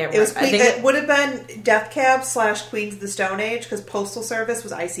Service. I can't remember. It would have been Death Cab / Queens of the Stone Age, because Postal Service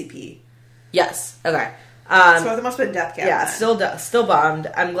was ICP. Yes. Okay. So it must have been Death Cab. Yeah, then. still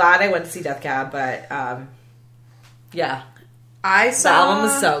bummed. I'm glad I went to see Death Cab, but yeah. The album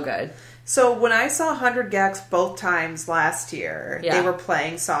was so good. So when I saw 100 Gex both times last year, they were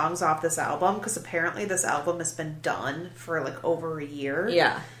playing songs off this album, because apparently this album has been done for like over a year.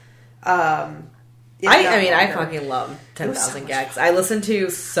 Yeah. I fucking love 10,000 Gex. I listened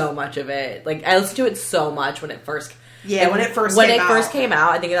to so much of it. Like, I listened to it so much when it first... Yeah, when it first came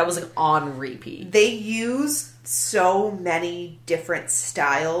out, I think that was like on repeat. They used so many different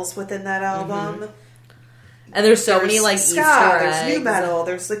styles within that album. And there's many like ska, Easter eggs. There's new metal.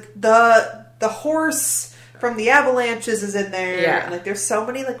 There's like the horse from the Avalanches is in there. Yeah. And, like, there's so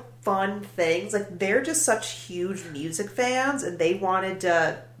many like fun things. Like, they're just such huge music fans, and they wanted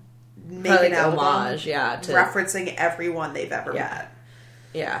to make an album homage, to referencing everyone they've ever met.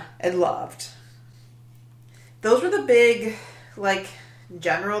 Yeah. And loved. Those were the big, like,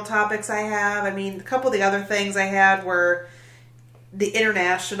 general topics I have. I mean, a couple of the other things I had were the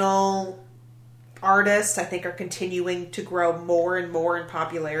international artists, I think, are continuing to grow more and more in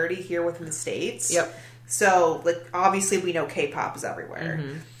popularity here within the States. Yep. So, like, obviously we know K-pop is everywhere.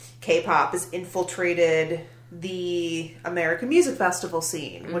 K-pop has infiltrated the American Music Festival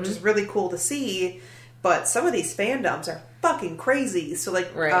scene, which is really cool to see, but some of these fandoms are fucking crazy. So,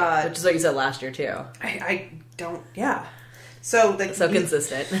 like... Right, which is what you said last year, too. I don't... Yeah. So, like... So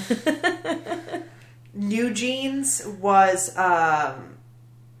consistent. New Jeans was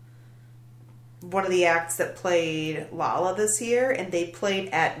one of the acts that played Lala this year, and they played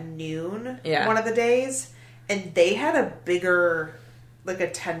at noon one of the days, and they had a bigger... like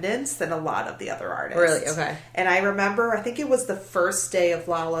attendance than a lot of the other artists. Really? Okay. And I remember, I think it was the first day of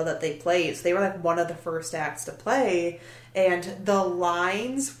Lala that they played. So they were like one of the first acts to play. And the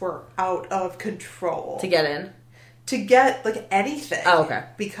lines were out of control. To get in? To get like anything. Oh, okay.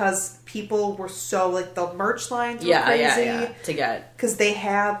 Because people were so like, the merch lines were crazy. Yeah. To get. Because they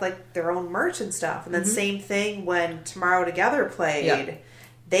had like their own merch and stuff. And then same thing when Tomorrow Together played. Yep.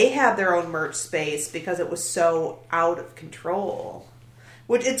 They had their own merch space because it was so out of control.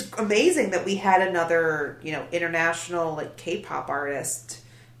 Which, it's amazing that we had another, international, like, K-pop artist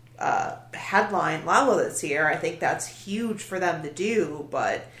headline Lala this year. I think that's huge for them to do,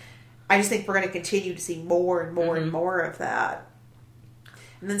 but I just think we're going to continue to see more and more and more of that.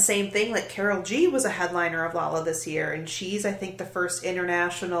 And then same thing, like, Karol G was a headliner of Lala this year, and she's, I think, the first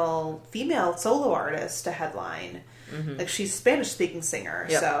international female solo artist to headline. Like, she's a Spanish-speaking singer,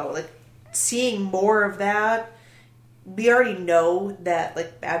 so, like, seeing more of that. We already know that,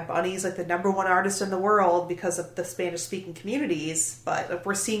 like, Bad Bunny's, like, the #1 artist in the world because of the Spanish-speaking communities, but like,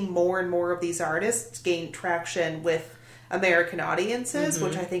 we're seeing more and more of these artists gain traction with American audiences,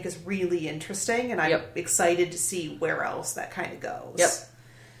 which I think is really interesting, and I'm excited to see where else that kind of goes. Yep.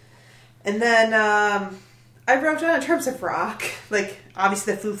 And then, I wrote down in terms of rock, like,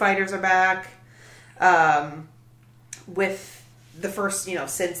 obviously the Foo Fighters are back, with the first,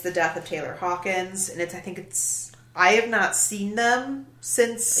 since the death of Taylor Hawkins, and I have not seen them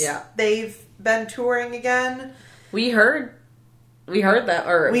since they've been touring again. We heard that,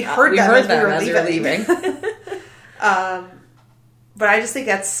 or we heard them as we were leaving. But I just think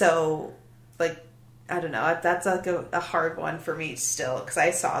that's so, like, I don't know, that's like a hard one for me still, because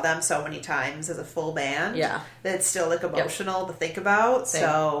I saw them so many times as a full band that it's still, like, emotional to think about. Same.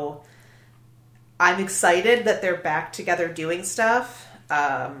 So I'm excited that they're back together doing stuff.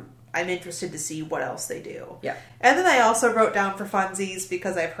 I'm interested to see what else they do. Yeah. And then I also wrote down for funsies,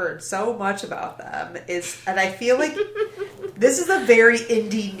 because I've heard so much about them, and I feel like this is a very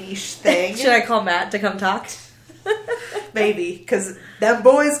indie niche thing. Should I call Matt to come talk? Maybe, because them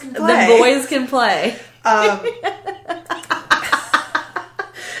boys can play. Them boys can play. I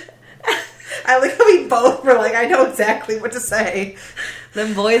like how we both were like, I know exactly what to say.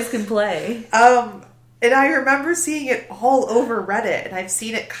 Them boys can play. And I remember seeing it all over Reddit, and I've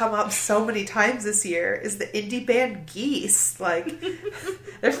seen it come up so many times this year, is the indie band Geese. Like,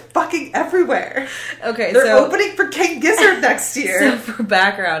 they're fucking everywhere. Okay, they're opening for King Gizzard next year. So for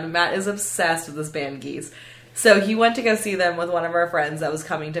background, Matt is obsessed with this band Geese. So he went to go see them with one of our friends that was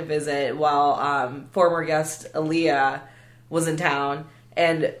coming to visit while former guest Aaliyah was in town.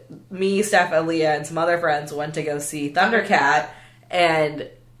 And me, Steph, Aaliyah, and some other friends went to go see Thundercat, and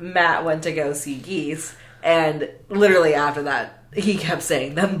Matt went to go see Geese, and literally after that, he kept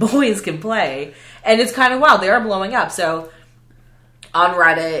saying, them boys can play. And it's kind of wild. They are blowing up. So on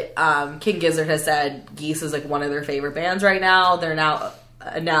Reddit, King Gizzard has said Geese is, like, one of their favorite bands right now. They're now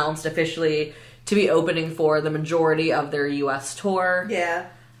announced officially to be opening for the majority of their U.S. tour. Yeah.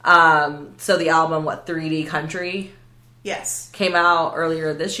 So the album, 3D Country? Yes. Came out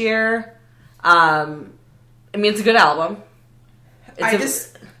earlier this year. I mean, it's a good album.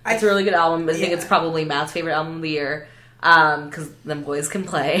 It's a really good album. I think it's probably Matt's favorite album of the year, because them boys can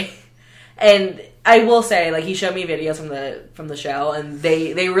play. And I will say, like, he showed me videos from the show, and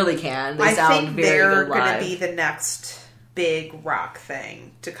they really can. They sound very good live. They're going to be the next big rock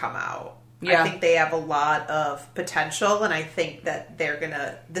thing to come out. Yeah. I think they have a lot of potential, and I think that they're going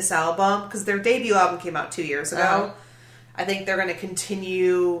to, this album, because their debut album came out 2 years ago, I think they're going to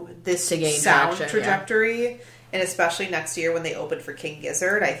continue this sound trajectory. Yeah. And especially next year when they open for King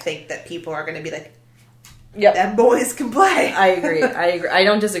Gizzard, I think that people are going to be like, them boys can play. I agree. I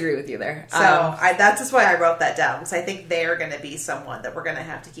don't disagree with you there. So that's just why I wrote that down, because I think they're going to be someone that we're going to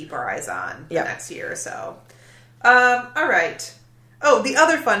have to keep our eyes on the next year or so. All right. Oh, the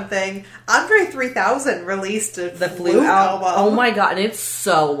other fun thing, Andre 3000 released the Flute album. Oh my god, and it's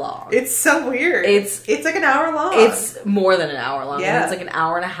so long. It's so weird. It's like an hour long. It's more than an hour long. Yeah. It's like an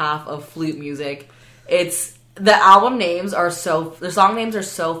hour and a half of flute music. The album names are the song names are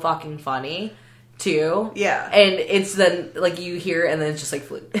so fucking funny, too. Yeah. And it's then, like, you hear it and then it's just like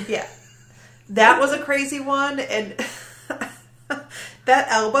flute. Yeah. That was a crazy one, and that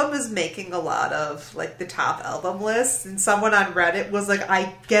album is making a lot of, like, the top album lists, and someone on Reddit was like,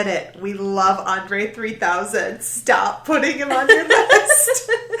 I get it. We love Andre 3000. Stop putting him on your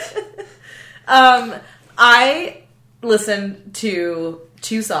list. I listened to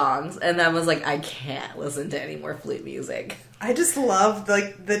 2 songs and then was like, I can't listen to any more flute music. I just love,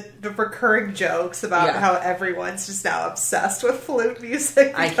 like, the recurring jokes about how everyone's just now obsessed with flute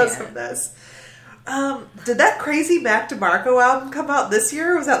music because of this. Did that crazy Mac DeMarco album come out this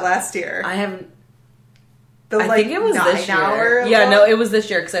year, or was that last year? I think it was this year. Yeah, no, it was this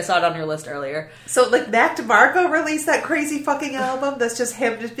year because I saw it on your list earlier. So, like, Mac DeMarco released that crazy fucking album that's just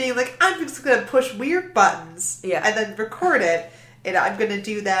him just being like, I'm just going to push weird buttons and then record it, and I'm going to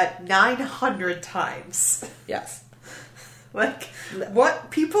do that 900 times. Yes. Like, what?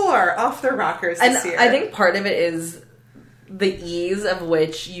 People are off their rockers this year. I think part of it is the ease of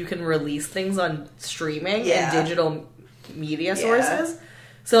which you can release things on streaming and digital media sources.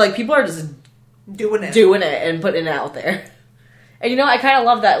 So, like, people are just doing it and putting it out there. And, I kind of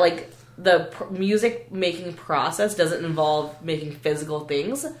love that, like, the music making process doesn't involve making physical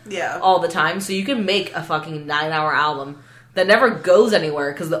things all the time. So you can make a fucking 9-hour album that never goes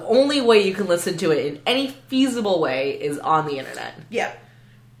anywhere, because the only way you can listen to it in any feasible way is on the internet. Yeah.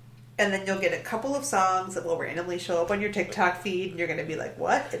 and then you'll get a couple of songs that will randomly show up on your TikTok feed, and you're going to be like,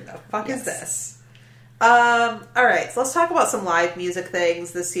 what in the fuck is this? All right, so let's talk about some live music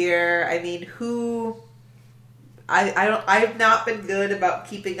things this year. I mean, I've not been good about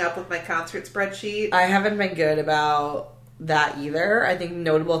keeping up with my concert spreadsheet. I haven't been good about that either. I think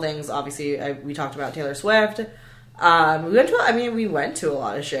notable things, obviously, we talked about Taylor Swift. We went to a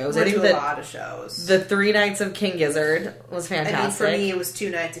lot of shows. A lot of shows. The 3 nights of King Gizzard was fantastic. I mean, for me, it was 2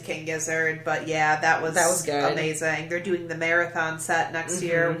 nights of King Gizzard, but yeah, that was good. Amazing. They're doing the marathon set next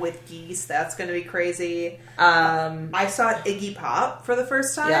year with Geese. That's going to be crazy. I saw Iggy Pop for the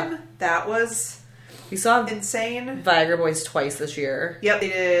first time. Yeah. That was insane. Viagra Boys twice this year. Yep, they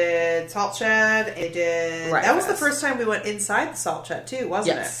did Salt Shed. They did. Riot that was Fest. the first time we went inside the Salt Shed too,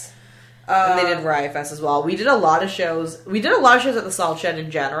 wasn't it? And they did Riot Fest as well. We did a lot of shows. We did a lot of shows at the Salt Shed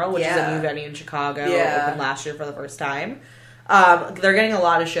in general, which is a new venue in Chicago. Opened last year for the first time. They're getting a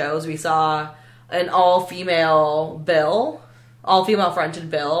lot of shows. We saw an all-female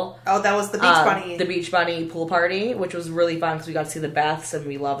fronted bill. Oh, that was the Beach Bunny. The Beach Bunny pool party, which was really fun because we got to see the Beths, and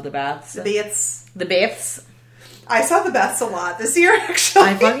we love the Beths. The Beths. I saw the Beths a lot this year, actually.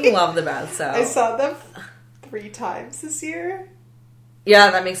 I fucking love the Beths, so. I saw them 3 times this year.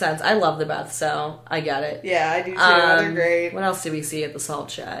 Yeah, that makes sense. I love the Beths, so I get it. Yeah, I do too. They're great. What else did we see at the Salt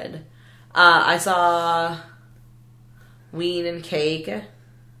Shed? I saw Ween and Cake.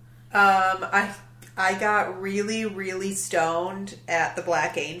 I got really, really stoned at the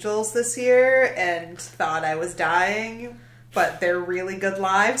Black Angels this year and thought I was dying, but they're really good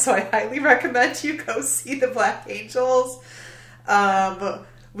live, so I highly recommend you go see the Black Angels.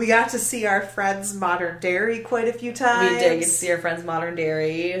 We got to see our friends Modern Dairy quite a few times. We did get to see our friends Modern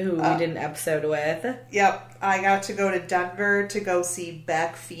Dairy, who we did an episode with. Yep. I got to go to Denver to go see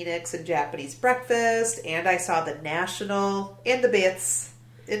Beck, Phoenix, and Japanese Breakfast, and I saw the National and the Bits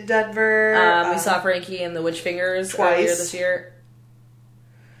in Denver. We saw Frankie and the Witch Fingers twice earlier this year.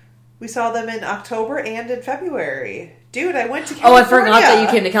 We saw them in October and in February. Dude, I went to California. Oh, I forgot that you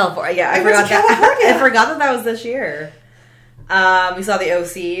came to California. Yeah, I forgot that. I forgot that was this year. We saw the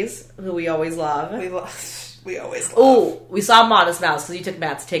OCs, who we always love. We always love. Oh, we saw Modest Mouse because you took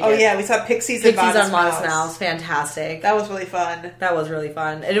Matt's ticket. Oh yeah, we saw Pixies and Modest on Modest Mouse. Fantastic. That was really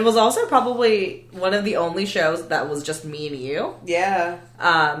fun. And it was also probably one of the only shows that was just me and you. Yeah.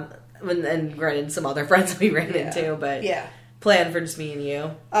 And granted, some other friends we ran into, but planned for just me and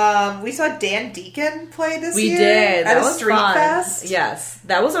you. We saw Dan Deacon play this year. We did. That was Street fun. Fest. Yes,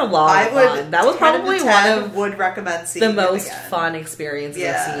 that was a lot of fun. That was probably would recommend seeing the most fun experiences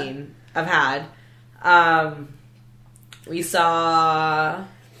I've had. I saw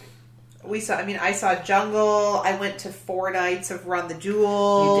Jungle. I went to 4 nights of Run the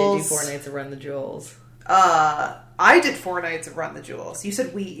Jewels. You did do 4 nights of Run the Jewels. I did 4 nights of Run the Jewels. You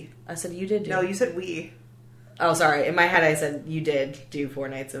said we. I said you did. No, you said we. Oh, sorry. In my head, I said you did do 4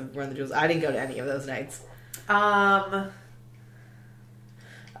 nights of Run the Jewels. I didn't go to any of those nights. I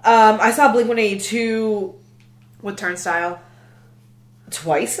saw Blink-182 with Turnstile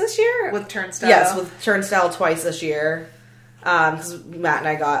twice this year. With Turnstile, yes, with Turnstile twice this year. Because Matt and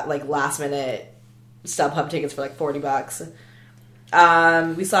I got like last minute StubHub tickets for like $40.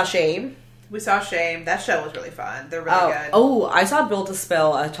 We saw Shame. That show was really fun. They're really good. Oh, I saw Built to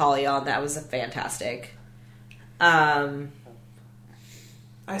Spill a Talion. That was fantastic. I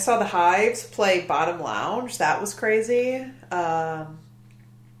saw the Hives play Bottom Lounge. That was crazy. I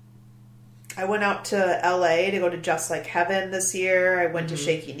went out to LA to go to Just Like Heaven this year. I went to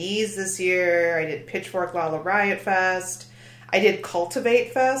Shaky Knees this year. I did Pitchfork Lala Riot Fest. I did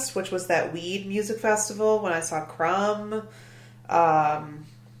Cultivate Fest, which was that weed music festival when I saw Crumb. Yeah,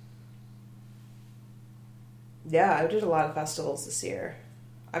 I did a lot of festivals this year.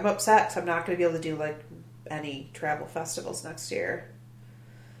 I'm upset because I'm not going to be able to do like any travel festivals next year.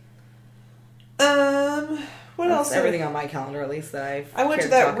 What else? Everything on my calendar, at least that I went to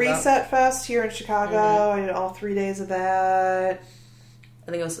that Reset Fest here in Chicago. I did all 3 days of that. I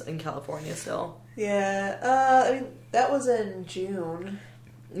think it was in California still. Yeah, that was in June.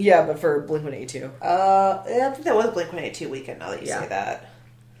 Yeah, but for Blink-182. I think that was Blink-182 weekend. Now that you say that,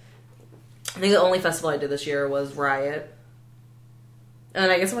 I think the only festival I did this year was Riot.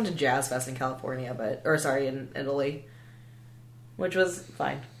 And I guess I went to Jazz Fest in California, in Italy. Which was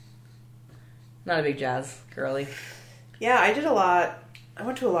fine. Not a big jazz girly. Yeah, I did a lot. I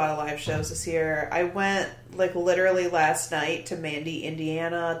went to a lot of live shows this year. I went, like, literally last night to Mandy,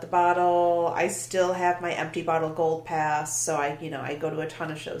 Indiana at the Bottle. I still have my Empty Bottle Gold Pass, so I go to a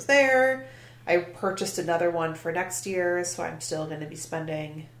ton of shows there. I purchased another one for next year, so I'm still going to be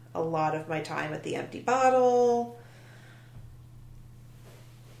spending a lot of my time at the Empty Bottle.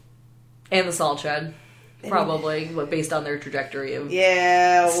 And the Salt Shed. Probably, but based on their trajectory of...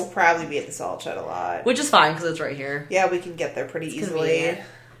 Yeah, we'll probably be at the Salt Shed a lot. Which is fine, because it's right here. Yeah, we can get there pretty easily. Convenient.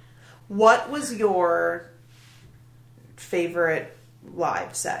 What was your favorite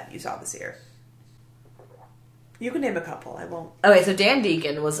live set you saw this year? You can name a couple. I won't. Okay, so Dan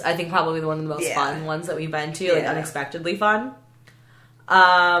Deacon was, I think, probably one of the most fun ones that we've been to. Like, unexpectedly fun.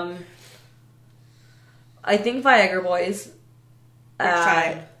 I think Viagra Boys.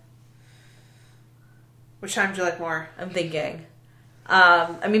 Which time do you like more? I'm thinking.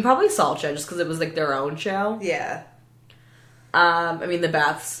 I mean, probably Salt Shed, just because it was, like, their own show. Yeah. I mean, the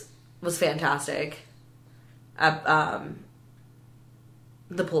Baths was fantastic. At,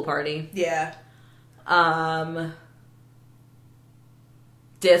 the pool party. Yeah.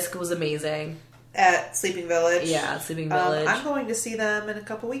 Disc was amazing. At Sleeping Village. Yeah, Sleeping Village. I'm going to see them in a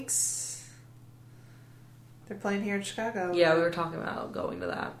couple weeks. They're playing here in Chicago. Yeah, we were talking about going to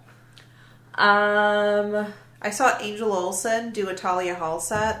that. I saw Angel Olsen do a Talia Hall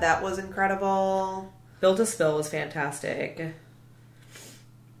set. That was incredible. Built to Spill was fantastic.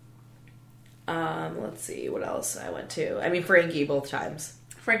 Let's see what else I went to. I mean, Frankie both times.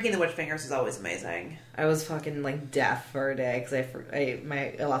 Frankie and the Witch Fingers is always amazing. I was fucking like deaf for a day because I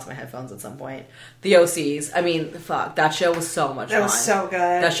lost my headphones at some point. The OCs. I mean, fuck, that show was so much fun. That was so good.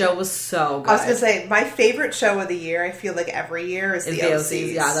 That show was so good. I was gonna say my favorite show of the year. I feel like every year is the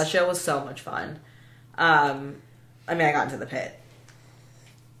OCs. Yeah, that show was so much fun. I mean, I got into the pit.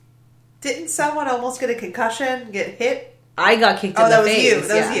 Didn't someone almost get a concussion? Get hit? I got kicked in the face. Oh, that was you.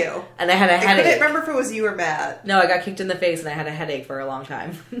 That was you. And I had a headache. I couldn't remember if it was you or Matt. No, I got kicked in the face and I had a headache for a long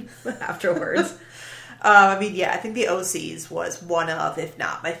time afterwards. I mean, yeah, I think the OCs was one of, if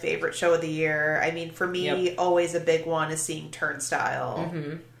not my favorite show of the year. I mean, for me, always a big one is seeing Turnstile.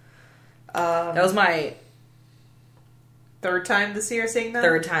 Mm-hmm. That was my third time this year seeing them?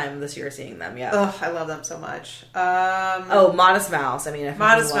 Third time this year seeing them, yeah. Ugh, I love them so much. Modest Mouse. I mean,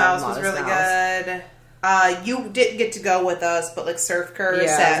 Modest Mouse was really good. You didn't get to go with us, but like Surf Curse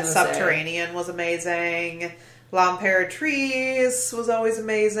at Subterranean was amazing. L'Imperatrice was always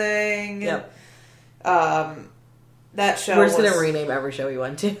amazing. Yep. That show We're just going to rename every show we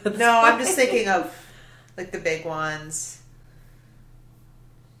went to. No, I'm just thinking of like the big ones.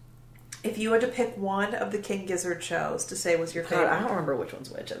 If you had to pick one of the King Gizzard shows to say was your favorite. God, I don't remember which one's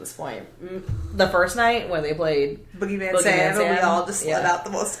which at this point. The first night when they played Boogeyman Sam, and we all just let out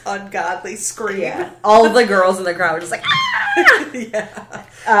the most ungodly scream. Yeah. All of the girls in the crowd were just like, ah!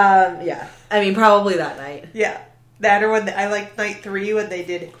 Yeah. I mean, probably that night. Yeah. That or when I like night 3 when they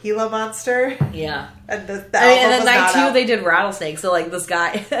did Gila Monster. Yeah. And and then night 2 they did Rattlesnake. So like this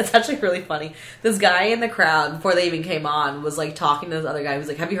guy, it's actually really funny. This guy in the crowd before they even came on was like talking to this other guy who's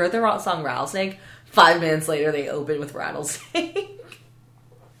like, "Have you heard the song Rattlesnake?" 5 minutes later they opened with Rattlesnake.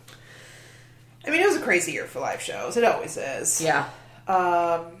 I mean, it was a crazy year for live shows. It always is. Yeah.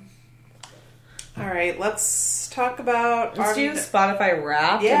 All right, let's talk about. Let's do Spotify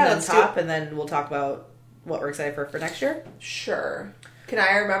Wrapped and then top, and then we'll talk about what we're excited for next year. Sure. Can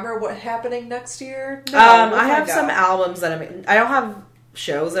I remember what's happening next year? No, I have some albums that I don't have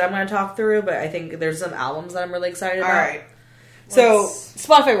shows that I'm going to talk through, but I think there's some albums that I'm really excited about. All right. So,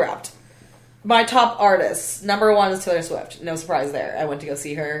 Spotify Wrapped. My top artists. Number 1 is Taylor Swift. No surprise there. I went to go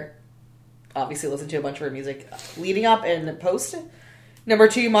see her. Obviously listened to a bunch of her music leading up and post. Number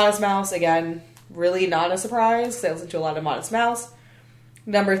 2, Modest Mouse. Again, really not a surprise because I listened to a lot of Modest Mouse.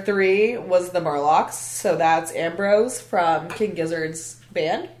 Number 3 was the Murlocs. So that's Ambrose from King Gizzard's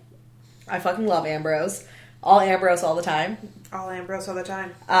band. I fucking love Ambrose. All Ambrose all the time. All Ambrose all the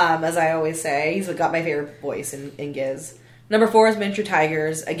time. As I always say. He's got my favorite voice in Giz. Number 4 is Miniature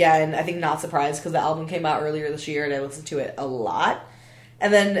Tigers. Again, I think not surprised because the album came out earlier this year and I listened to it a lot.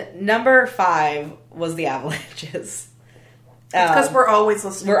 And then number 5 was the Avalanches. Because we're always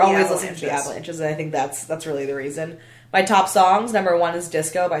listening to the Avalanches. We're always listening to the Avalanches, and I think that's really the reason. My top songs, number 1 is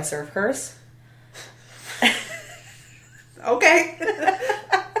Disco by Surf Curse. Okay.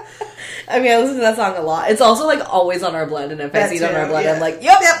 I mean, I listen to that song a lot. It's also, like, always on our blend, and if I see it on our blend, I'm like,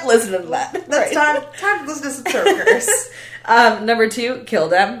 yep, listen to that. That's time to listen to some Surf Curse. Number 2, Kill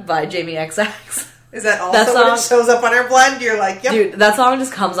Them by Jamie XX. Is that also when it shows up on our blend? You're like, yep. Dude, that song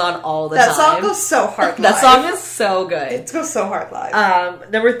just comes on all the time. That song goes so hard live. That song is so good. It goes so hard live.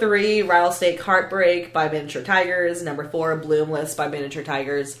 Number 3, Rattlesnake Heartbreak by Miniature Tigers. Number 4, Bloomless by Miniature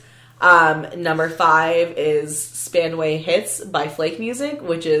Tigers. Number 5 is Spanway Hits by Flake Music,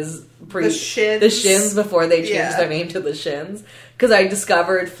 which is The Shins. The Shins before they changed their name to The Shins. Because I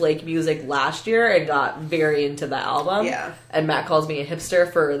discovered Flake Music last year and got very into the album. Yeah. And Matt calls me a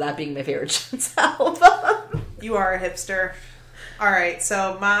hipster for that being my favorite Shins album. You are a hipster. All right,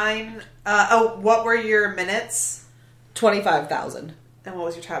 so mine. What were your minutes? 25,000. And what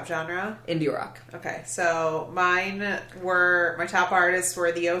was your top genre? Indie rock. Okay, so my top artists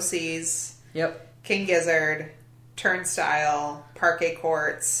were the OCs, Yep. King Gizzard, Turnstile, Parquet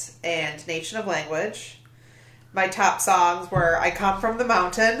Courts, and Nation of Language. My top songs were I Come From the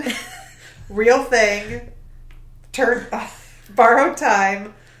Mountain, Real Thing, Borrowed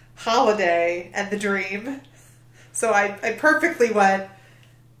Time, Holiday, and The Dream. So I perfectly went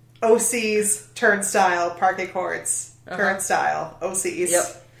OCs, Turnstile, Parquet Courts, Turnstile, OCs.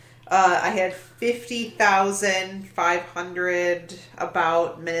 Yep. I had 50,500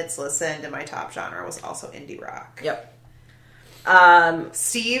 about minutes listened, and my top genre was also indie rock. Yep.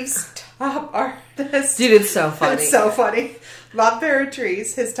 Steve's top artist. Dude, it's so funny. It's so funny.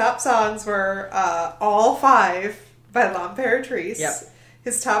 L'Imperatrice. His top songs were All Five by L'Imperatrice. Yep.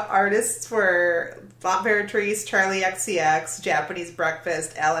 His top artists were L'Imperatrice, Charlie XCX, Japanese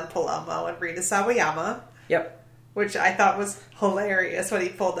Breakfast, Alan Palomo, and Rita Sawayama. Yep. Which I thought was hilarious when he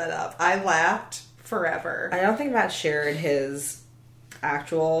pulled that up. I laughed forever. I don't think Matt shared his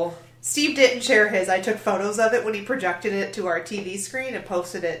actual... Steve didn't share his. I took photos of it when he projected it to our TV screen and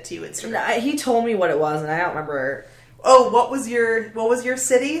posted it to Instagram. No, he told me what it was, and I don't remember. Oh, what was your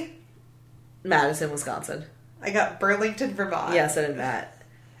city? Madison, Wisconsin. I got Burlington, Vermont. Yeah, so did Matt.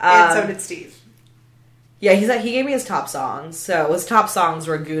 And so did Steve. Yeah, he gave me his top songs. So his top songs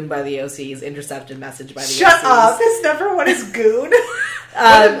were Goon by the OCs, Intercepted Message by the OCs. Shut up! His number one is Goon. What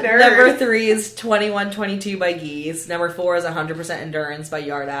a nerd. Number 3 is 2122 by Geese. Number 4 is 100% Endurance by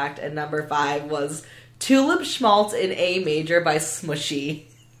Yard Act. And number 5 was Tulip Schmaltz in A Major by Smushy.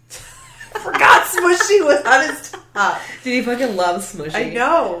 Forgot Smushy was on his top. Dude, he fucking loves Smushy. I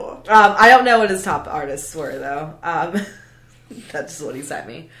know. I don't know what his top artists were, though. That's just what he sent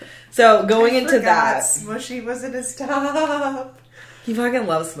me. So, going into that... Smushy was in his top. He fucking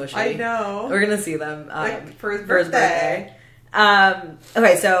loves Smushy. I know. We're gonna see them for his birthday.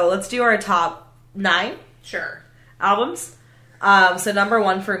 Okay, so let's do our top 9 Sure. albums. So number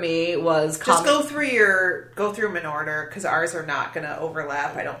 1 for me was... Just go through them in order, because ours are not going to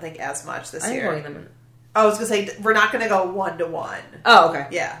overlap, I don't think, as much this year. I'm going them in... I was going to say, we're not going to go 1-to-1. Oh, okay.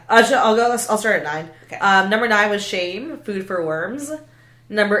 Yeah. I'll start at 9. Okay. Number 9 was Shame, Food for Worms.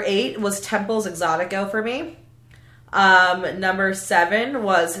 Number 8 was Temples Exotico for me. Number 7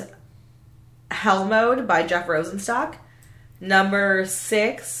 was Hell Mode by Jeff Rosenstock. Number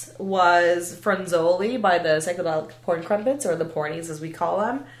 6 was Franzoli by the Psychedelic Porn Crumpets, or the Pornies as we call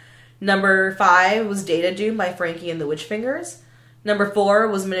them. Number 5 was Data Doom by Frankie and the Witch Fingers. Number 4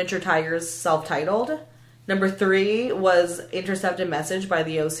 was Miniature Tigers self-titled. Number 3 was Intercepted Message by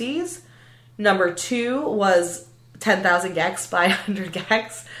the OCs. Number 2 was 10,000 Gex by 100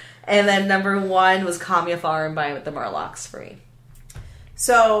 Gex. And then number 1 was Kamya Farm by the Marlocks for me.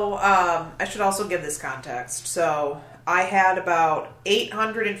 So, I should also give this context. So, I had about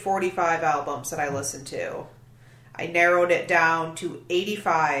 845 albums that I listened to. I narrowed it down to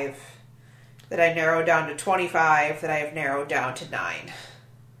 85, that I narrowed down to 25, that I have narrowed down to 9.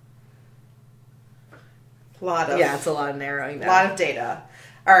 Yeah, it's a lot of narrowing down. A lot of data.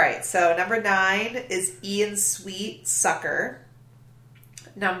 Alright, so number 9 is Ian Sweet, Sucker.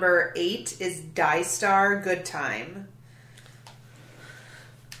 Number 8 is Die Star, Good Time.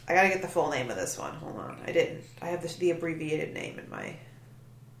 I gotta get the full name of this one. Hold on. I didn't. I have the abbreviated name in my...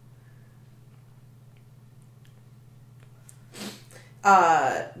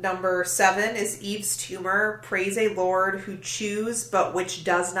 Number 7 is Eve's Tumor, Praise a Lord who chews but which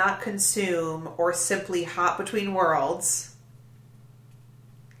does not consume, or simply hop between worlds.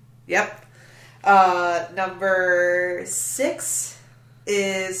 Yep. Number 6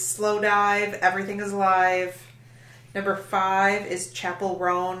 is Slow Dive, Everything is Alive. Number 5 is Chapel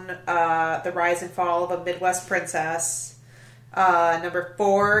Roan, The Rise and Fall of a Midwest Princess. Number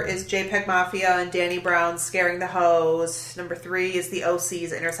 4 is JPEG Mafia and Danny Brown, Scaring the Hoes. Number 3 is the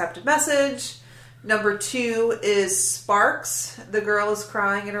OC's Intercepted Message. Number 2 is Sparks, The Girl is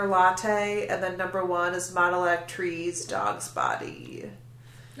Crying in Her Latte. And then number 1 is Monolith Trees, Dog's Body.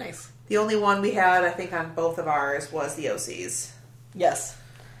 Nice. The only one we had, I think, on both of ours was the OC's. Yes.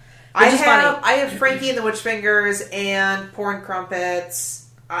 I have Frankie and the Witch Fingers and Porn Crumpets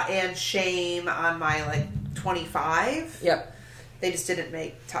and Shame on my 25. Yep. They just didn't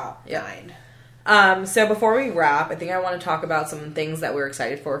make top 9. So before we wrap, I think I want to talk about some things that we're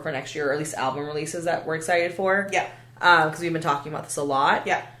excited for next year, or at least album releases that we're excited for. Yeah. Because we've been talking about this a lot.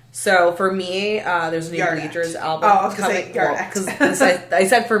 Yeah. So for me, there's a new Yard Bleachers Act. album I was coming. Because I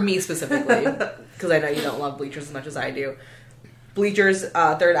said for me specifically, because I know you don't love Bleachers as much as I do. Bleachers'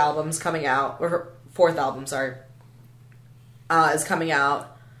 third album's coming out, or fourth album, sorry. is coming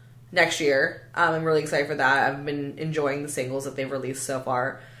out next year. I'm really excited for that. I've been enjoying the singles that they've released so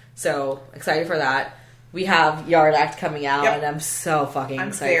far. So, excited for that. We have Yard Act coming out, and I'm so fucking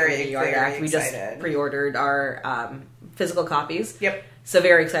excited for the Yard Act. We just pre-ordered our physical copies. Yep. So,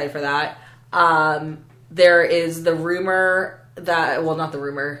 very excited for that. There is the rumor that, well, not the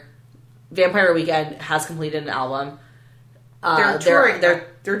rumor, Vampire Weekend has completed an album. They're touring. They're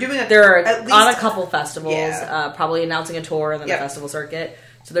doing a. They're at least, on a couple festivals, yeah. Probably announcing a tour and then a festival circuit.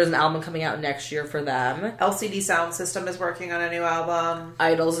 So there's an album coming out next year for them. LCD Sound System is working on a new album.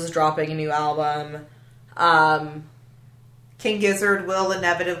 Idols is dropping a new album. King Gizzard will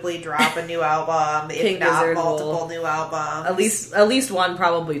inevitably drop a new album, if not multiple new albums. At least one,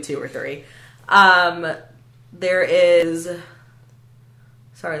 probably 2 or 3. There is...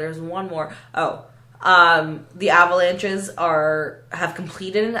 Sorry, there's one more. Oh. The Avalanches have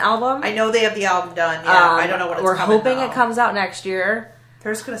completed an album. I know they have the album done. Yeah, I don't know what it's We're hoping it comes out next year.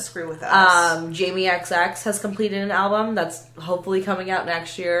 They're just going to screw with us. Jamie XX has completed an album that's hopefully coming out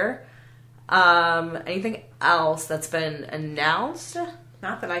next year. Anything else that's been announced?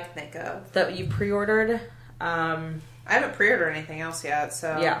 Not that I can think of. That you pre-ordered? I haven't pre-ordered anything else yet,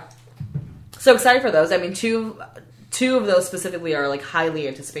 so... Yeah. So excited for those. I mean, two of those specifically are like highly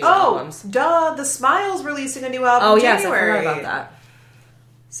anticipated albums. Duh! The Smiles releasing a new album. Oh in yes, January. I forgot about that.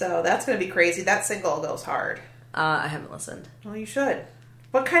 So that's going to be crazy. That single goes hard. I haven't listened. Well, you should.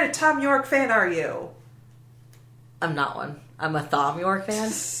 What kind of Thom Yorke fan are you? I'm not one. I'm a Thom Yorke fan.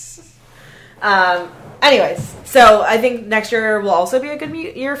 Anyways, so I think next year will also be a good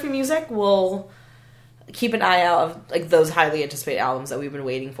year for music. We'll keep an eye out of like those highly anticipated albums that we've been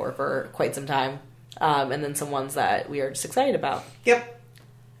waiting for quite some time. And then some ones that we are just excited about. Yep.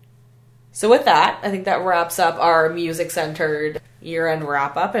 So with that, I think that wraps up our music-centered year-end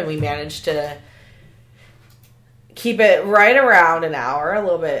wrap-up, and we managed to keep it right around an hour, a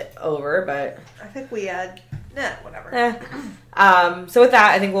little bit over, but... I think we had... whatever. So with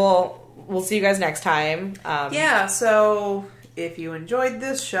that, I think we'll see you guys next time. Yeah, so if you enjoyed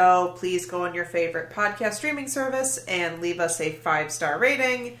this show, please go on your favorite podcast streaming service and leave us a 5-star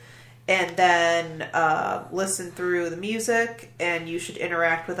rating. And then listen through the music, and you should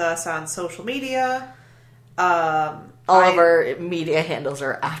interact with us on social media. All of our media handles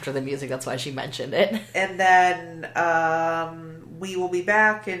are after the music, that's why she mentioned it. And then we will be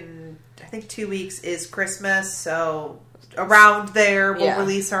back in, I think 2 weeks is Christmas, so around there we'll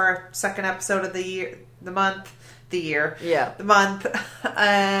release our second episode of the month. We'll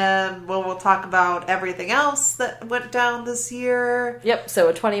talk about everything else that went down this year. Yep, so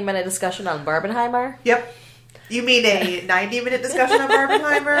a 20-minute discussion on Barbenheimer. Yep. You mean a 90-minute discussion on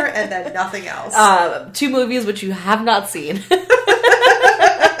Barbenheimer and then nothing else. 2 movies which you have not seen.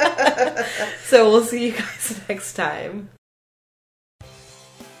 So we'll see you guys next time.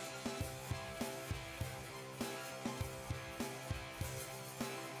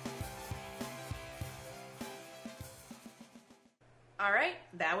 All right,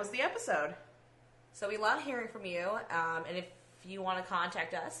 that was the episode. So we love hearing from you, and if you want to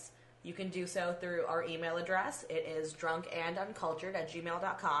contact us, you can do so through our email address. It is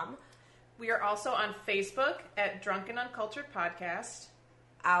drunkanduncultured@gmail.com. We are also on Facebook at Drunk and Uncultured Podcast.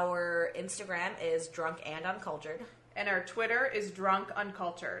 Our Instagram is Drunk and Uncultured. And our Twitter is Drunk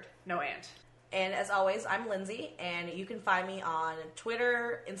Uncultured. No and. And as always, I'm Lindsay, and you can find me on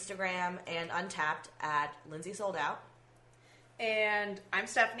Twitter, Instagram, and Untapped at Lindsay Sold Out. And I'm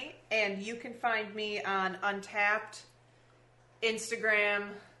Stephanie, and you can find me on Untapped, Instagram,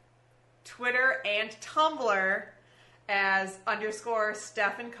 Twitter, and Tumblr as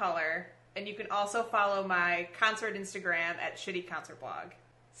 _StephanColor. And you can also follow my concert Instagram at Shitty Concert Blog.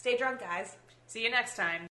 Stay drunk, guys. See you next time.